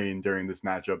bigger brain during this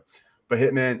matchup. But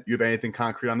Hitman, you have anything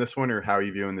concrete on this one, or how are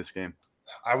you viewing this game?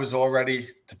 I was all ready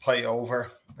to play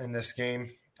over in this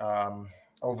game.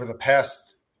 Over the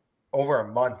past over a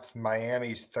month,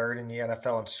 Miami's 3rd in the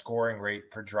NFL in scoring rate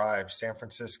per drive. San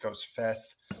Francisco's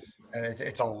 5th. And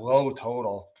it's a low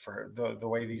total for the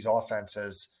way these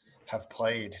offenses have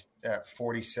played at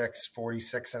 46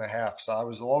 and a half. So I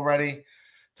was all ready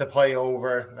to play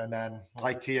over. And then,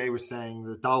 like TA was saying,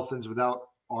 the Dolphins without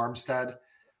Armstead,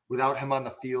 without him on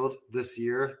the field this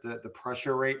year, the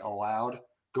pressure rate allowed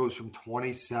goes from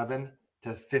 27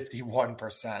 to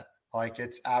 51%. Like,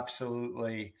 it's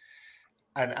absolutely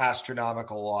an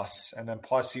astronomical loss. And then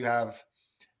plus you have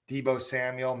Deebo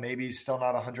Samuel, maybe he's still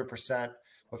not 100%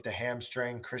 with the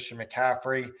hamstring. Christian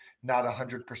McCaffrey, not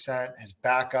 100%. His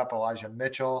backup, Elijah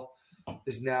Mitchell,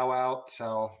 is now out.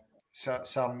 So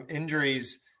some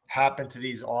injuries happen to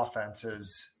these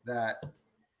offenses that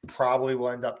probably will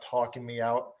end up talking me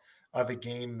out of a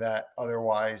game that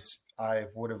otherwise I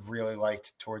would have really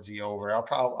liked towards the over.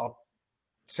 I'll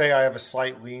say I have a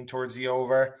slight lean towards the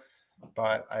over,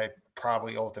 but I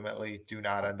probably ultimately do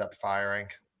not end up firing.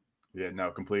 Yeah,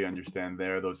 no, completely understand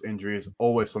there. Those injuries,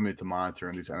 always something to monitor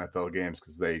in these NFL games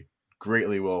because they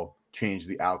greatly will change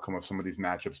the outcome of some of these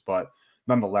matchups. But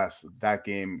nonetheless, that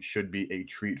game should be a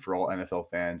treat for all NFL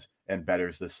fans and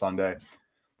bettors this Sunday.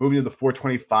 Moving to the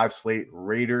 425 slate,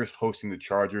 Raiders hosting the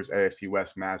Chargers, AFC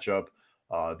West matchup.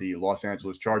 The Los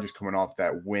Angeles Chargers coming off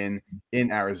that win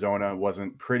in Arizona.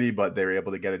 Wasn't pretty, but they were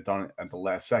able to get it done at the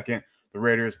last second. The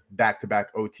Raiders, back-to-back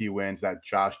OT wins. That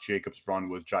Josh Jacobs run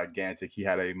was gigantic. He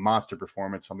had a monster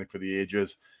performance, something for the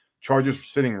ages. Chargers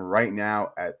sitting right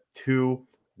now at 2,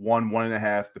 1,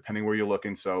 1.5, depending where you're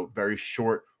looking. So very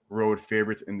short road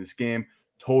favorites in this game.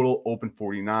 Total open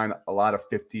 49, a lot of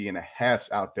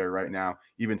 50.5s out there right now,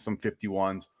 even some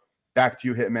 51s. Back to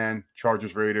you, Hitman.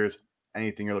 Chargers, Raiders.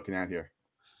 Anything you're looking at here?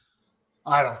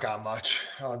 I don't got much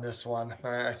on this one.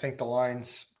 I think the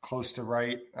line's close to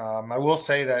right. I will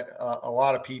say that a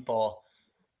lot of people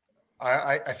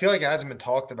I feel like it hasn't been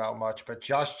talked about much, but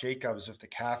Josh Jacobs with the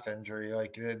calf injury,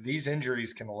 like these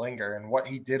injuries can linger. And what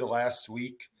he did last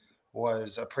week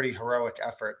was a pretty heroic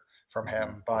effort from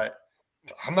him. But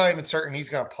I'm not even certain he's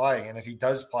going to play. And if he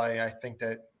does play, I think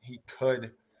that he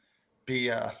could be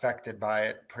affected by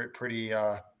it pretty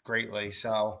greatly.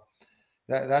 So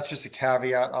that's just a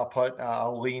caveat I'll put.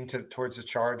 I'll lean towards the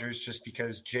Chargers just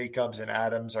because Jacobs and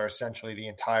Adams are essentially the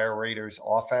entire Raiders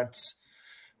offense.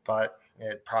 But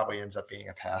it probably ends up being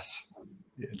a pass.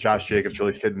 Yeah, Josh Jacobs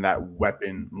really fit in that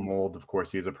weapon mold. Of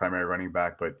course, he's a primary running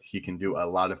back, but he can do a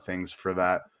lot of things for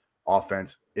that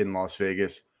offense in Las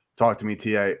Vegas. Talk to me,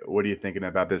 T.I. What are you thinking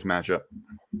about this matchup?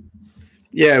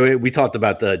 Yeah, we talked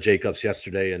about the Jacobs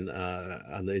yesterday and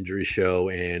on the injury show,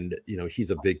 and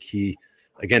he's a big key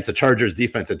against a Chargers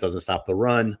defense that doesn't stop the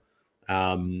run.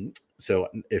 So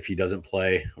if he doesn't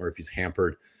play or if he's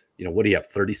hampered, what do you have?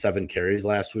 37 carries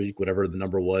last week, whatever the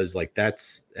number was. Like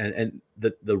that's and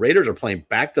the Raiders are playing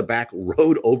back-to-back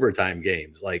road overtime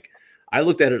games. Like I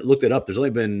looked it up. There's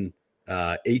only been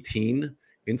 18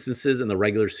 instances in the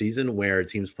regular season where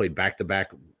teams played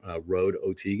back-to-back road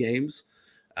OT games.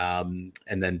 And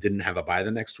then didn't have a bye the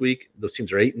next week. Those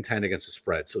teams are 8-10 against the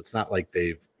spread. So it's not like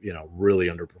they've, really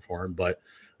underperformed, but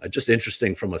just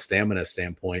interesting from a stamina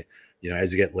standpoint,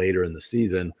 as you get later in the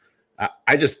season.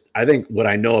 I think what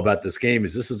I know about this game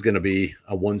is this is going to be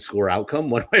a one-score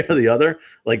outcome one way or the other.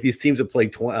 Like these teams have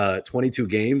played 22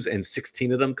 games and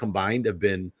 16 of them combined have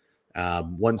been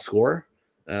one score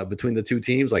between the two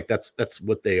teams. Like that's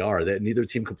what they are. That neither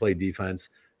team can play defense,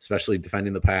 especially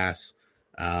defending the pass.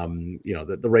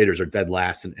 The Raiders are dead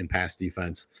last in pass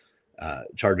defense.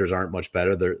 Chargers aren't much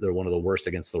better. They're one of the worst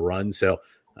against the run. So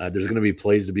there's going to be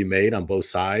plays to be made on both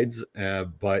sides.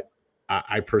 But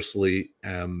I personally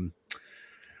am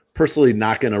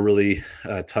not going to really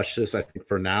touch this. I think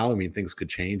for now, I mean, things could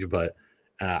change, but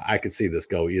I could see this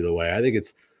go either way. I think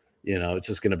it's, it's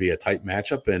just going to be a tight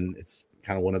matchup, and it's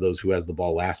kind of one of those who has the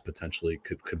ball last potentially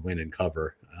could win and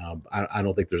cover. I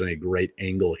don't think there's any great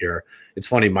angle here. It's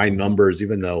funny, my numbers,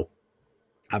 even though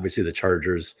obviously the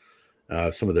Chargers,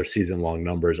 some of their season-long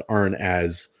numbers aren't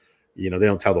as, they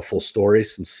don't tell the full story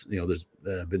since, there's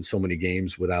been so many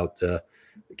games without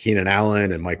Keenan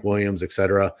Allen and Mike Williams, et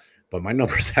cetera. But my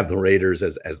numbers have the Raiders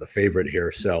as the favorite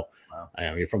here. So, wow.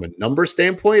 I mean, from a number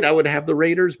standpoint, I would have the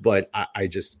Raiders, but I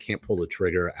just can't pull the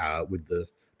trigger with the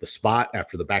spot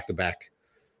after the back-to-back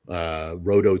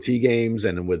road OT games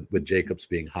and with Jacobs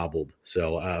being hobbled.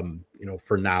 So,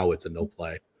 for now it's a no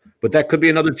play, but that could be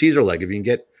another teaser leg. If you can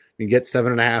get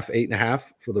 7.5,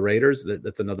 8.5 for the Raiders,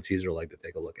 that's another teaser leg to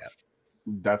take a look at.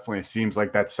 Definitely seems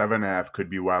like that 7.5 could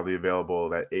be widely available.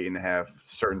 That 8.5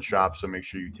 certain shops. So make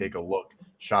sure you take a look,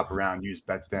 shop around, use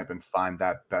BetStamp, and find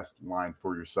that best line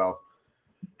for yourself.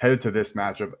 Headed to this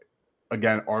matchup,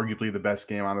 again, arguably the best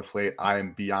game on the slate. I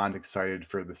am beyond excited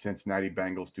for the Cincinnati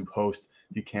Bengals to host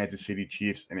the Kansas City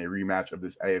Chiefs in a rematch of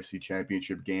this AFC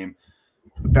Championship game.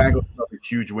 The Bengals had a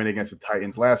huge win against the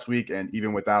Titans last week, and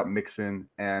even without Mixon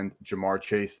and Jamar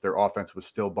Chase, their offense was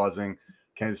still buzzing.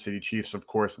 Kansas City Chiefs, of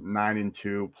course,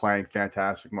 9-2, playing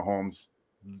fantastic. Mahomes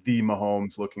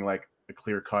looking like a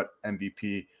clear-cut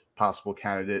MVP, possible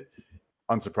candidate.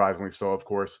 Unsurprisingly so, of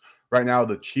course. Right now,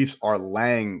 the Chiefs are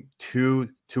laying 2,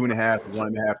 2.5,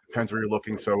 1.5, depends where you're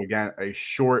looking. So, again, a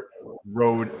short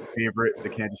road favorite, the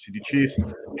Kansas City Chiefs,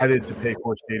 headed to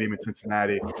Paycor Stadium in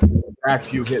Cincinnati. Back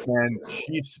to you, Hitman.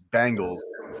 Chiefs, Bengals.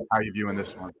 How are you viewing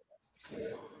this one?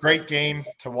 Great game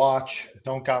to watch.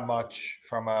 Don't got much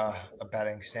from a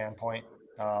betting standpoint.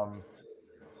 I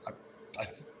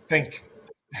think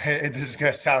this is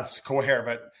going to sound square,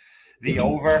 but the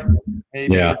over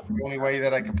maybe is the only way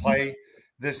that I could play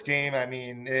this game. I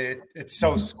mean, it's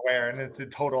so square, and the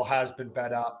total has been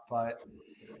bet up, but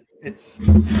it's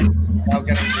now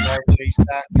getting Jamar Chase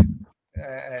back,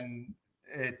 and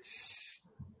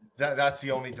that's the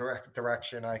only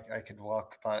direction I could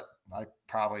look, but I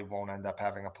probably won't end up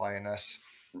having a play in this.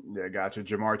 Yeah, gotcha.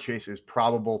 Jamar Chase is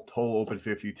probable, total open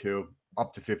 52,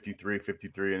 up to 53,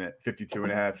 and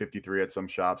 52.5, 53 at some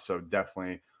shops. So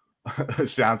definitely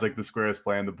sounds like the square is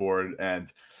playing the board,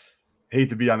 and hate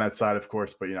to be on that side, of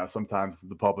course, but sometimes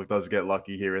the public does get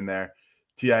lucky here and there.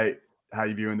 T.I., how are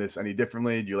you viewing this any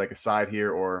differently? Do you like a side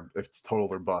here, or if it's total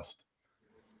or bust?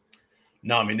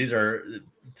 No, I mean, these are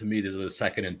the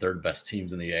second and third best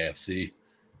teams in the AFC.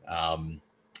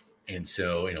 And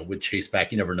so, with Chase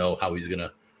back, you never know how he's going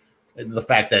to – the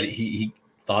fact that he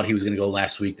thought he was going to go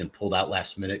last week, then pulled out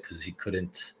last minute because he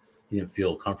didn't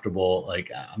feel comfortable.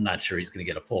 Like, I'm not sure he's going to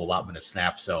get a full allotment of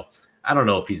snaps. So I don't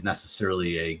know if he's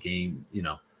necessarily a game, he's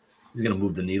going to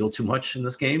move the needle too much in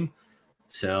this game.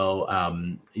 So,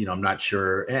 I'm not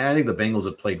sure. And I think the Bengals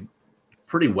have played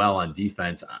pretty well on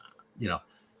defense.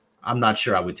 I'm not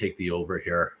sure I would take the over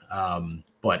here.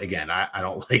 But again, I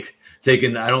don't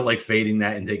like fading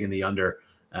that and taking the under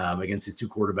against these two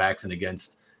quarterbacks and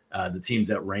against the teams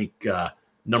that rank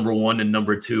number 1 and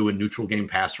number 2 in neutral game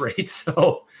pass rates.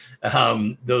 So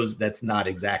that's not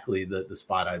exactly the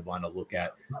spot I'd want to look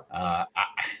at.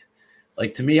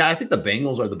 To me, I think the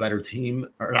Bengals are the better team,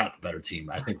 or not the better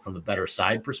team. I think from the better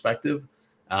side perspective,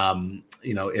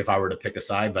 if I were to pick a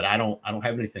side, but I don't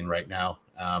have anything right now.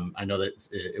 I know that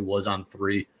it was on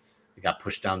 3. It got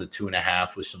pushed down to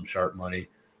 2.5 with some sharp money.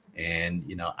 And,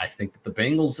 I think that the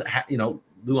Bengals,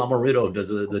 Lou Almirola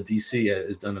the DC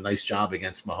has done a nice job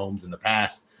against Mahomes in the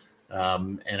past.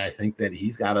 And I think that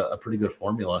he's got a pretty good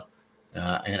formula.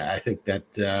 And I think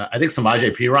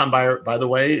Samaje Perine, by the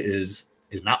way, is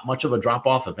not much of a drop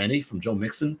off, if any, from Joe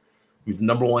Mixon. He's the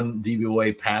number 1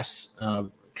 DVOA pass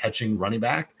catching running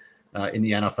back in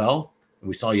the NFL. And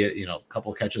we saw a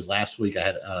couple of catches last week. I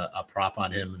had a prop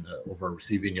on him over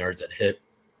receiving yards that hit.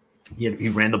 He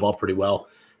ran the ball pretty well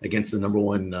against the number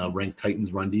 1 ranked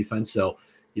Titans run defense. So,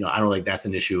 I don't think that's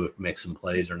an issue if Mixon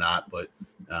plays or not. But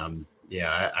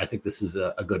I think this is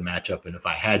a good matchup. And if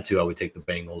I had to, I would take the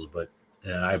Bengals. But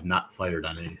I have not fired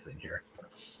on anything here.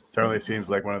 Certainly seems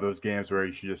like one of those games where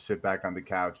you should just sit back on the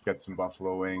couch, get some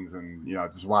buffalo wings, and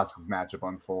just watch this matchup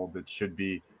unfold. It should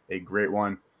be a great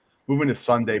one. Moving to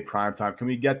Sunday primetime, can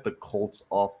we get the Colts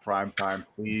off primetime,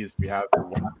 please? We have to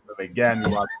watch them again.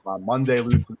 We watched them on Monday,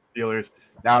 lose to the Steelers.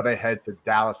 Now they head to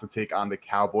Dallas to take on the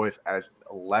Cowboys as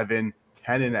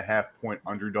 10.5 point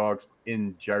underdogs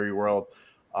in Jerry World.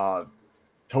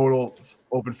 Total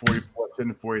open 44,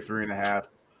 sitting 43.5.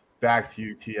 Back to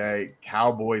you, TA.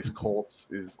 Cowboys, Colts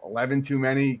is 11 too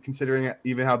many, considering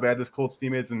even how bad this Colts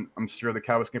team is, and I'm sure the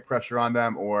Cowboys get pressure on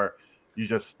them, or you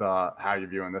just how are you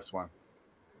viewing this one?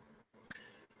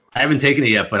 I haven't taken it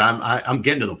yet, but I'm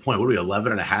getting to the point. What are we,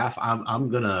 11.5? I'm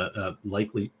gonna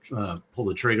likely pull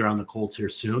the trigger on the Colts here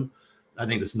soon. I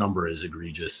think this number is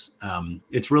egregious.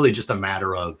 It's really just a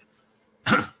matter of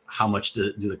how much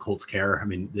do the Colts care. I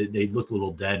mean, they looked a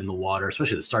little dead in the water,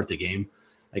 especially to start the game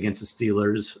against the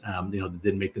Steelers. They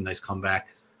did make the nice comeback.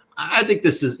 I think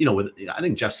this is, I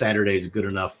think Jeff Saturday is good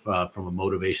enough from a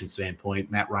motivation standpoint.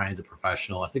 Matt Ryan's a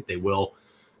professional. I think they will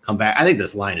come back. I think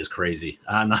this line is crazy.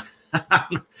 I'm not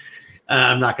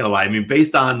going to lie. I mean,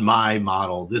 based on my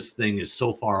model, this thing is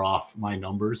so far off my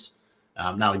numbers.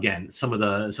 Now, again, some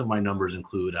of my numbers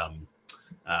include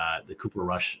the Cooper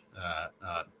Rush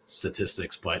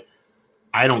statistics, but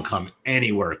I don't come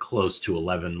anywhere close to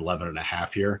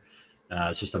 11.5 here.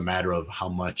 It's just a matter of how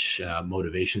much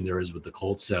motivation there is with the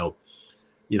Colts. So,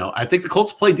 I think the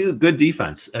Colts play good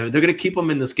defense. They're going to keep them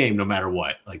in this game no matter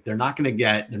what. Like, they're not going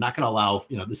to allow,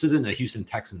 this isn't a Houston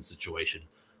Texans situation.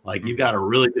 Like, you've got a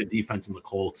really good defense in the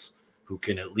Colts who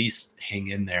can at least hang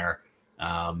in there.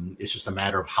 It's just a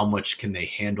matter of how much can they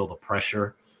handle the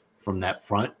pressure from that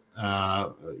front,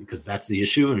 because that's the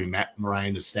issue. I mean, Matt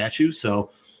Ryan is statue.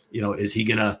 So, is he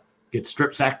going to get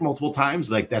strip sacked multiple times?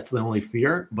 Like, that's the only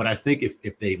fear. But I think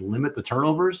if they limit the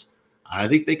turnovers, I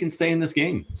think they can stay in this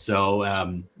game. So,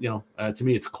 to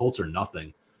me, it's Colts or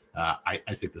nothing. I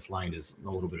think this line is a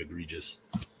little bit egregious.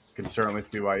 Can certainly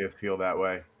see why you feel that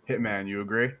way. Hitman, you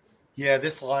agree? Yeah,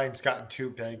 this line's gotten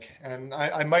too big, and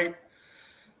I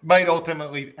might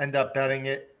ultimately end up betting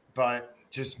it, but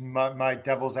just my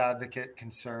devil's advocate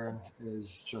concern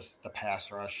is just the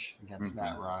pass rush against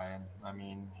Matt Ryan. I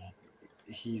mean,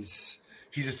 he's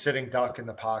a sitting duck in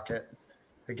the pocket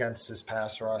against his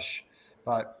pass rush.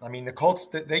 But, I mean, the Colts,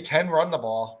 they can run the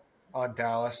ball on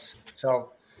Dallas.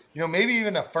 So, maybe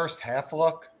even a first half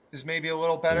look is maybe a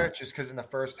little better, just because in the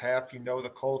first half,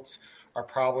 the Colts are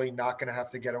probably not going to have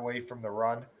to get away from the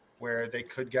run, where they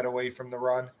could get away from the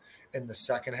run in the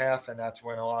second half, and that's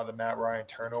when a lot of the Matt Ryan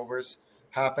turnovers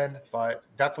happen. But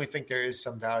definitely think there is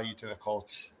some value to the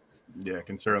Colts. Yeah,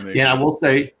 can certainly. Yeah, I will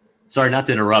say, sorry not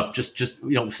to interrupt, just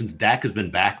since Dak has been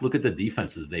back, look at the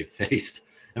defenses they've faced.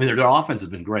 I mean, their offense has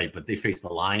been great, but they faced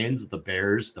the Lions, the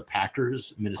Bears, the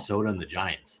Packers, Minnesota, and the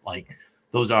Giants. Like,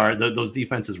 those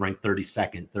defenses ranked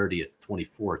 32nd, 30th,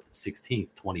 24th,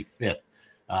 16th, 25th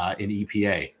in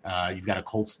EPA. You've got a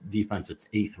Colts defense that's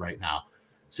 8th right now.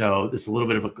 So this is a little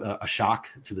bit of a shock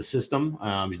to the system.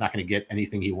 He's not going to get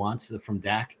anything he wants from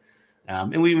Dak.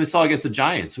 And we even saw against the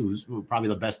Giants, who's probably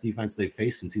the best defense they've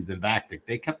faced since he's been back.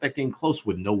 They kept that game close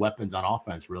with no weapons on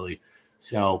offense, really.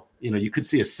 So, you could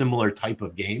see a similar type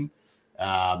of game,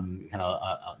 kind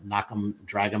of knock them,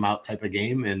 drag them out type of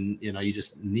game. And, you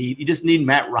just need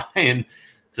Matt Ryan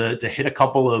to hit a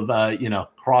couple of,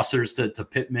 crossers to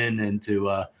Pittman and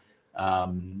to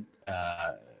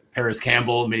Paris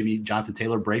Campbell, maybe Jonathan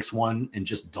Taylor breaks one, and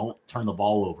just don't turn the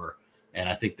ball over. And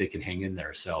I think they can hang in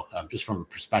there. So just from a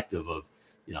perspective of,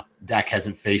 Dak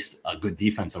hasn't faced a good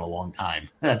defense in a long time.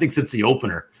 I think since the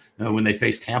opener, when they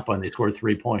faced Tampa and they scored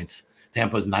 3 points.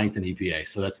 Tampa's 9th in EPA.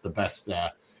 So that's the best,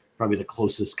 probably the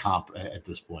closest comp at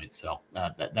this point. So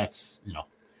that's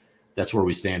where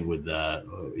we stand with,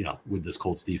 with this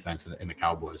Colts defense and the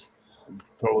Cowboys.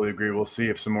 Totally agree. We'll see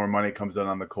if some more money comes in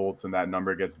on the Colts and that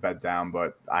number gets bet down.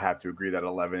 But I have to agree that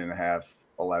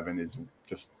 11 is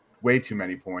just way too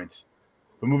many points.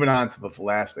 But moving on to the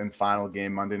last and final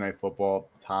game, Monday Night Football,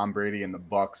 Tom Brady and the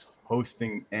Bucs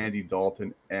hosting Andy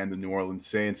Dalton and the New Orleans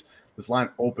Saints. This line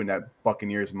opened at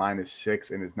Buccaneers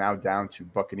 -6 and is now down to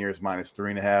Buccaneers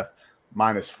 -3.5,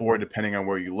 -4, depending on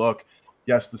where you look.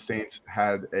 Yes, the Saints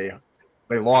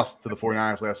they lost to the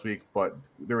 49ers last week, but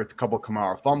there were a couple of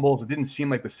Kamara fumbles. It didn't seem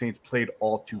like the Saints played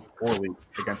all too poorly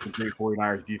against the great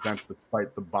 49ers defense,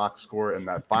 despite the box score and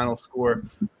that final score.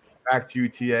 Back to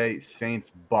UTA,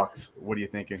 Saints, Bucs. What are you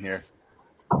thinking here?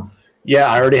 Yeah,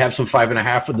 I already have some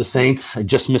 5.5 for the Saints. I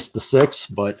just missed the 6,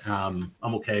 but I'm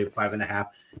okay with 5.5.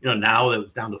 Now that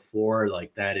it's down to 4,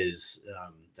 like that's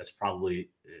probably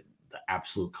the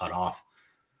absolute cutoff.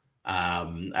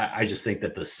 I just think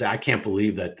that I can't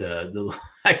believe that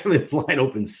this line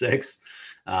opened 6.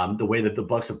 The way that the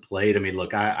Bucs have played. I mean,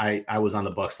 look, I was on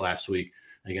the Bucs last week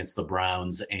against the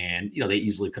Browns, and they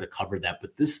easily could have covered that.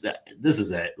 But this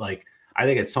is it. Like, I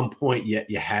think at some point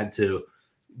you had to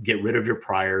get rid of your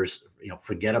priors.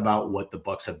 Forget about what the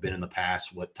Bucs have been in the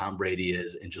past, what Tom Brady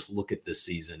is, and just look at this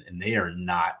season. And they are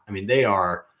not. I mean, they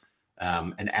are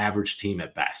an average team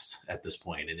at best at this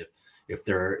point. And if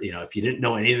they're, if you didn't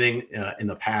know anything in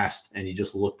the past and you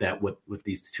just looked at what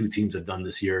these two teams have done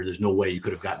this year, there's no way you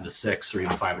could have gotten to 6 or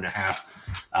even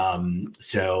 5.5.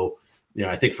 So,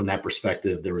 I think from that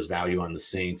perspective, there was value on the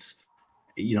Saints.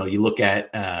 You look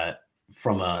at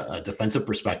from a defensive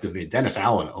perspective, I mean, Dennis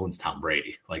Allen owns Tom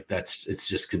Brady. Like it's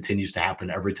just continues to happen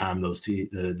every time those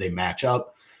they match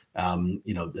up.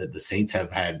 The Saints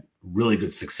have had really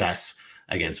good success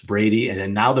against Brady, and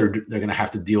then now they're going to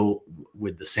have to deal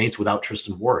with the Saints without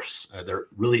Tristan Wirfs. They're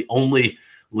really only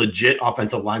legit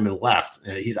offensive lineman left.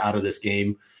 He's out of this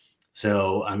game,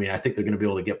 so I mean, I think they're going to be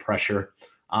able to get pressure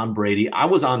on Brady. I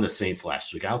was on the Saints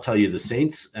last week. I'll tell you, the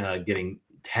Saints getting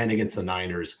 10 against the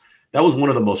Niners, that was one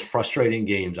of the most frustrating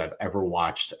games I've ever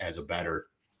watched as a bettor.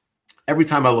 Every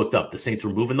time I looked up, the Saints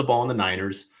were moving the ball in the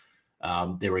Niners.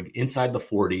 They were inside the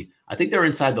 40. I think they were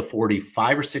inside the 40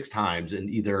 5 or 6 times, and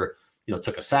either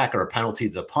took a sack or a penalty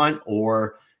to the punt,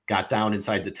 or got down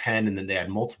inside the 10, and then they had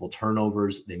multiple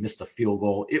turnovers. They missed a field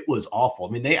goal. It was awful. I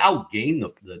mean, they outgained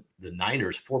the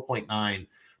Niners 4.9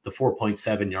 to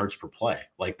 4.7 yards per play.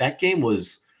 Like, that game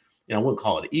was, I wouldn't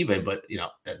call it even, but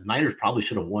the Niners probably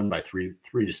should have won by 3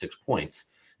 to 6 points,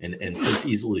 and Saints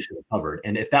easily should have covered.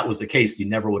 And if that was the case, you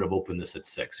never would have opened this at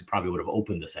 6. You probably would have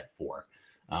opened this at 4.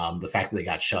 The fact that they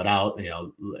got shut out,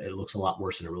 it looks a lot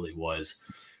worse than it really was.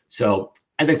 So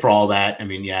I think for all that, I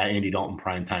mean, yeah, Andy Dalton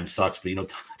primetime sucks,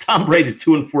 but Tom Brady's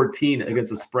 2-14 against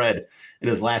the spread in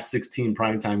his last 16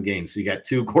 primetime games. So you got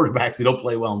 2 quarterbacks who don't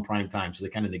play well in primetime, so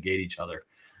they kind of negate each other.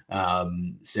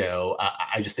 So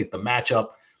I just think the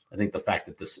matchup, I think the fact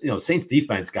that this, Saints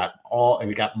defense got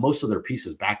most of their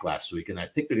pieces back last week, and I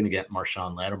think they're going to get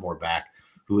Marshawn Lattimore back,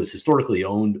 who has historically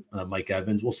owned Mike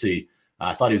Evans. We'll see.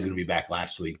 I thought he was going to be back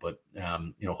last week, but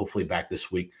hopefully back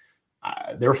this week.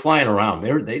 They're flying around.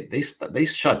 They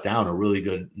shut down a really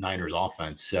good Niners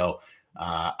offense. So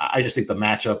I just think the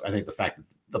matchup. I think the fact that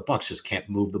the Bucs just can't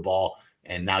move the ball,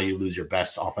 and now you lose your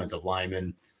best offensive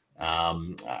lineman.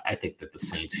 I think that the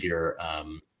Saints here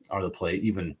are the play.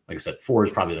 Even like I said, 4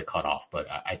 is probably the cutoff, but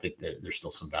I think that there's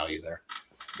still some value there.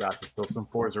 Got still some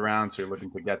 4s around, so you're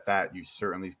looking to get that. You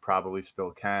certainly probably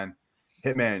still can.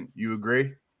 Hitman, you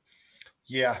agree?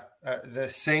 Yeah, the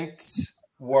Saints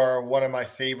were one of my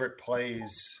favorite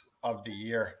plays of the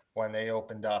year when they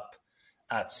opened up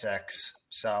at 6.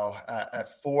 So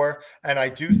at 4, and I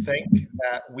do think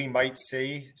that we might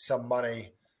see some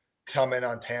money come in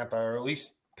on Tampa, or at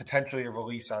least potentially a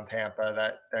release on Tampa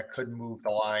that could move the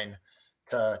line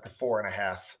to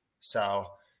 4.5. So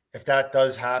if that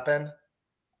does happen,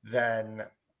 then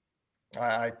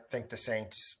I think the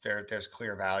Saints, there's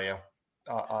clear value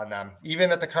on them.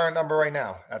 Even at the current number right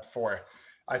now at 4,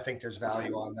 I think there's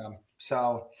value on them.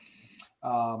 So,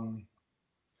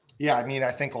 yeah, I mean,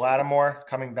 I think Lattimore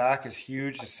coming back is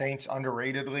huge. The Saints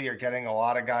underratedly are getting a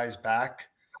lot of guys back.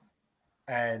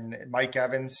 And Mike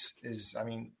Evans is, I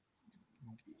mean,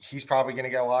 he's probably going to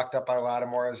get locked up by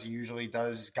Lattimore as he usually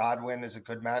does. Godwin is a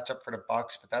good matchup for the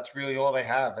Bucs, but that's really all they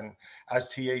have. And as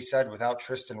TA said, without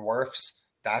Tristan Wirfs,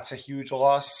 that's a huge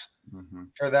loss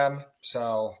for them.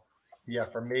 So, yeah,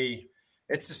 for me,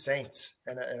 it's the Saints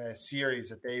in a series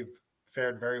that they've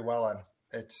fared very well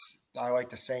in. I like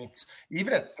the Saints.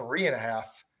 Even at 3.5,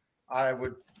 I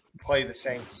would play the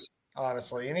Saints,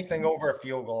 honestly. Anything over a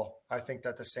field goal, I think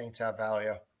that the Saints have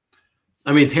value.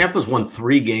 I mean, Tampa's won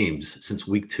 3 games since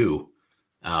week 2.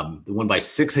 They won by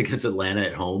 6 against Atlanta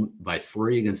at home, by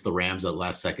 3 against the Rams at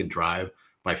last second drive,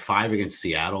 by 5 against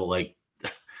Seattle. Like,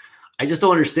 I just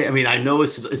don't understand. I mean, I know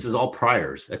this is all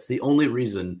priors. That's the only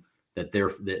reason that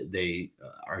they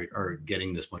are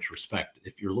getting this much respect.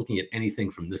 If you're looking at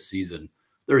anything from this season,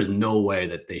 there is no way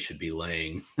that they should be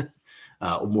laying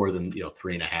more than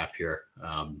 3.5 here.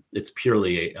 It's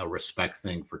purely a respect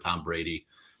thing for Tom Brady.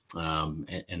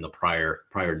 And the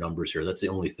prior numbers here. That's the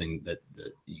only thing that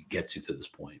gets you to this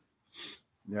point.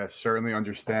 Yeah, certainly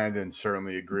understand and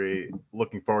certainly agree.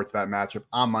 Looking forward to that matchup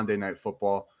on Monday Night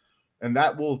Football. And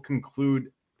that will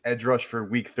conclude Edge Rush for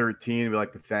Week 13. We'd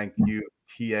like to thank you,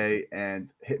 TA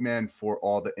and Hitman, for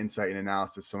all the insight and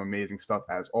analysis. Some amazing stuff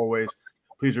as always.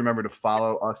 Please remember to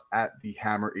follow us at the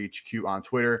Hammer HQ on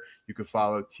Twitter. You can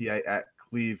follow TA at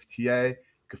Cleve TA. You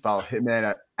can follow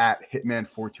Hitman at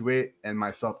Hitman428 and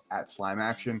myself at Slime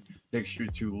Action. Make sure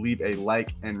to leave a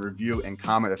like and review and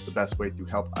comment. That's the best way to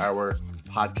help our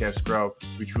podcast grow.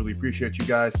 We truly appreciate you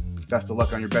guys. Best of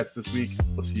luck on your bets this week.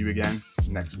 We'll see you again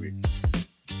next week.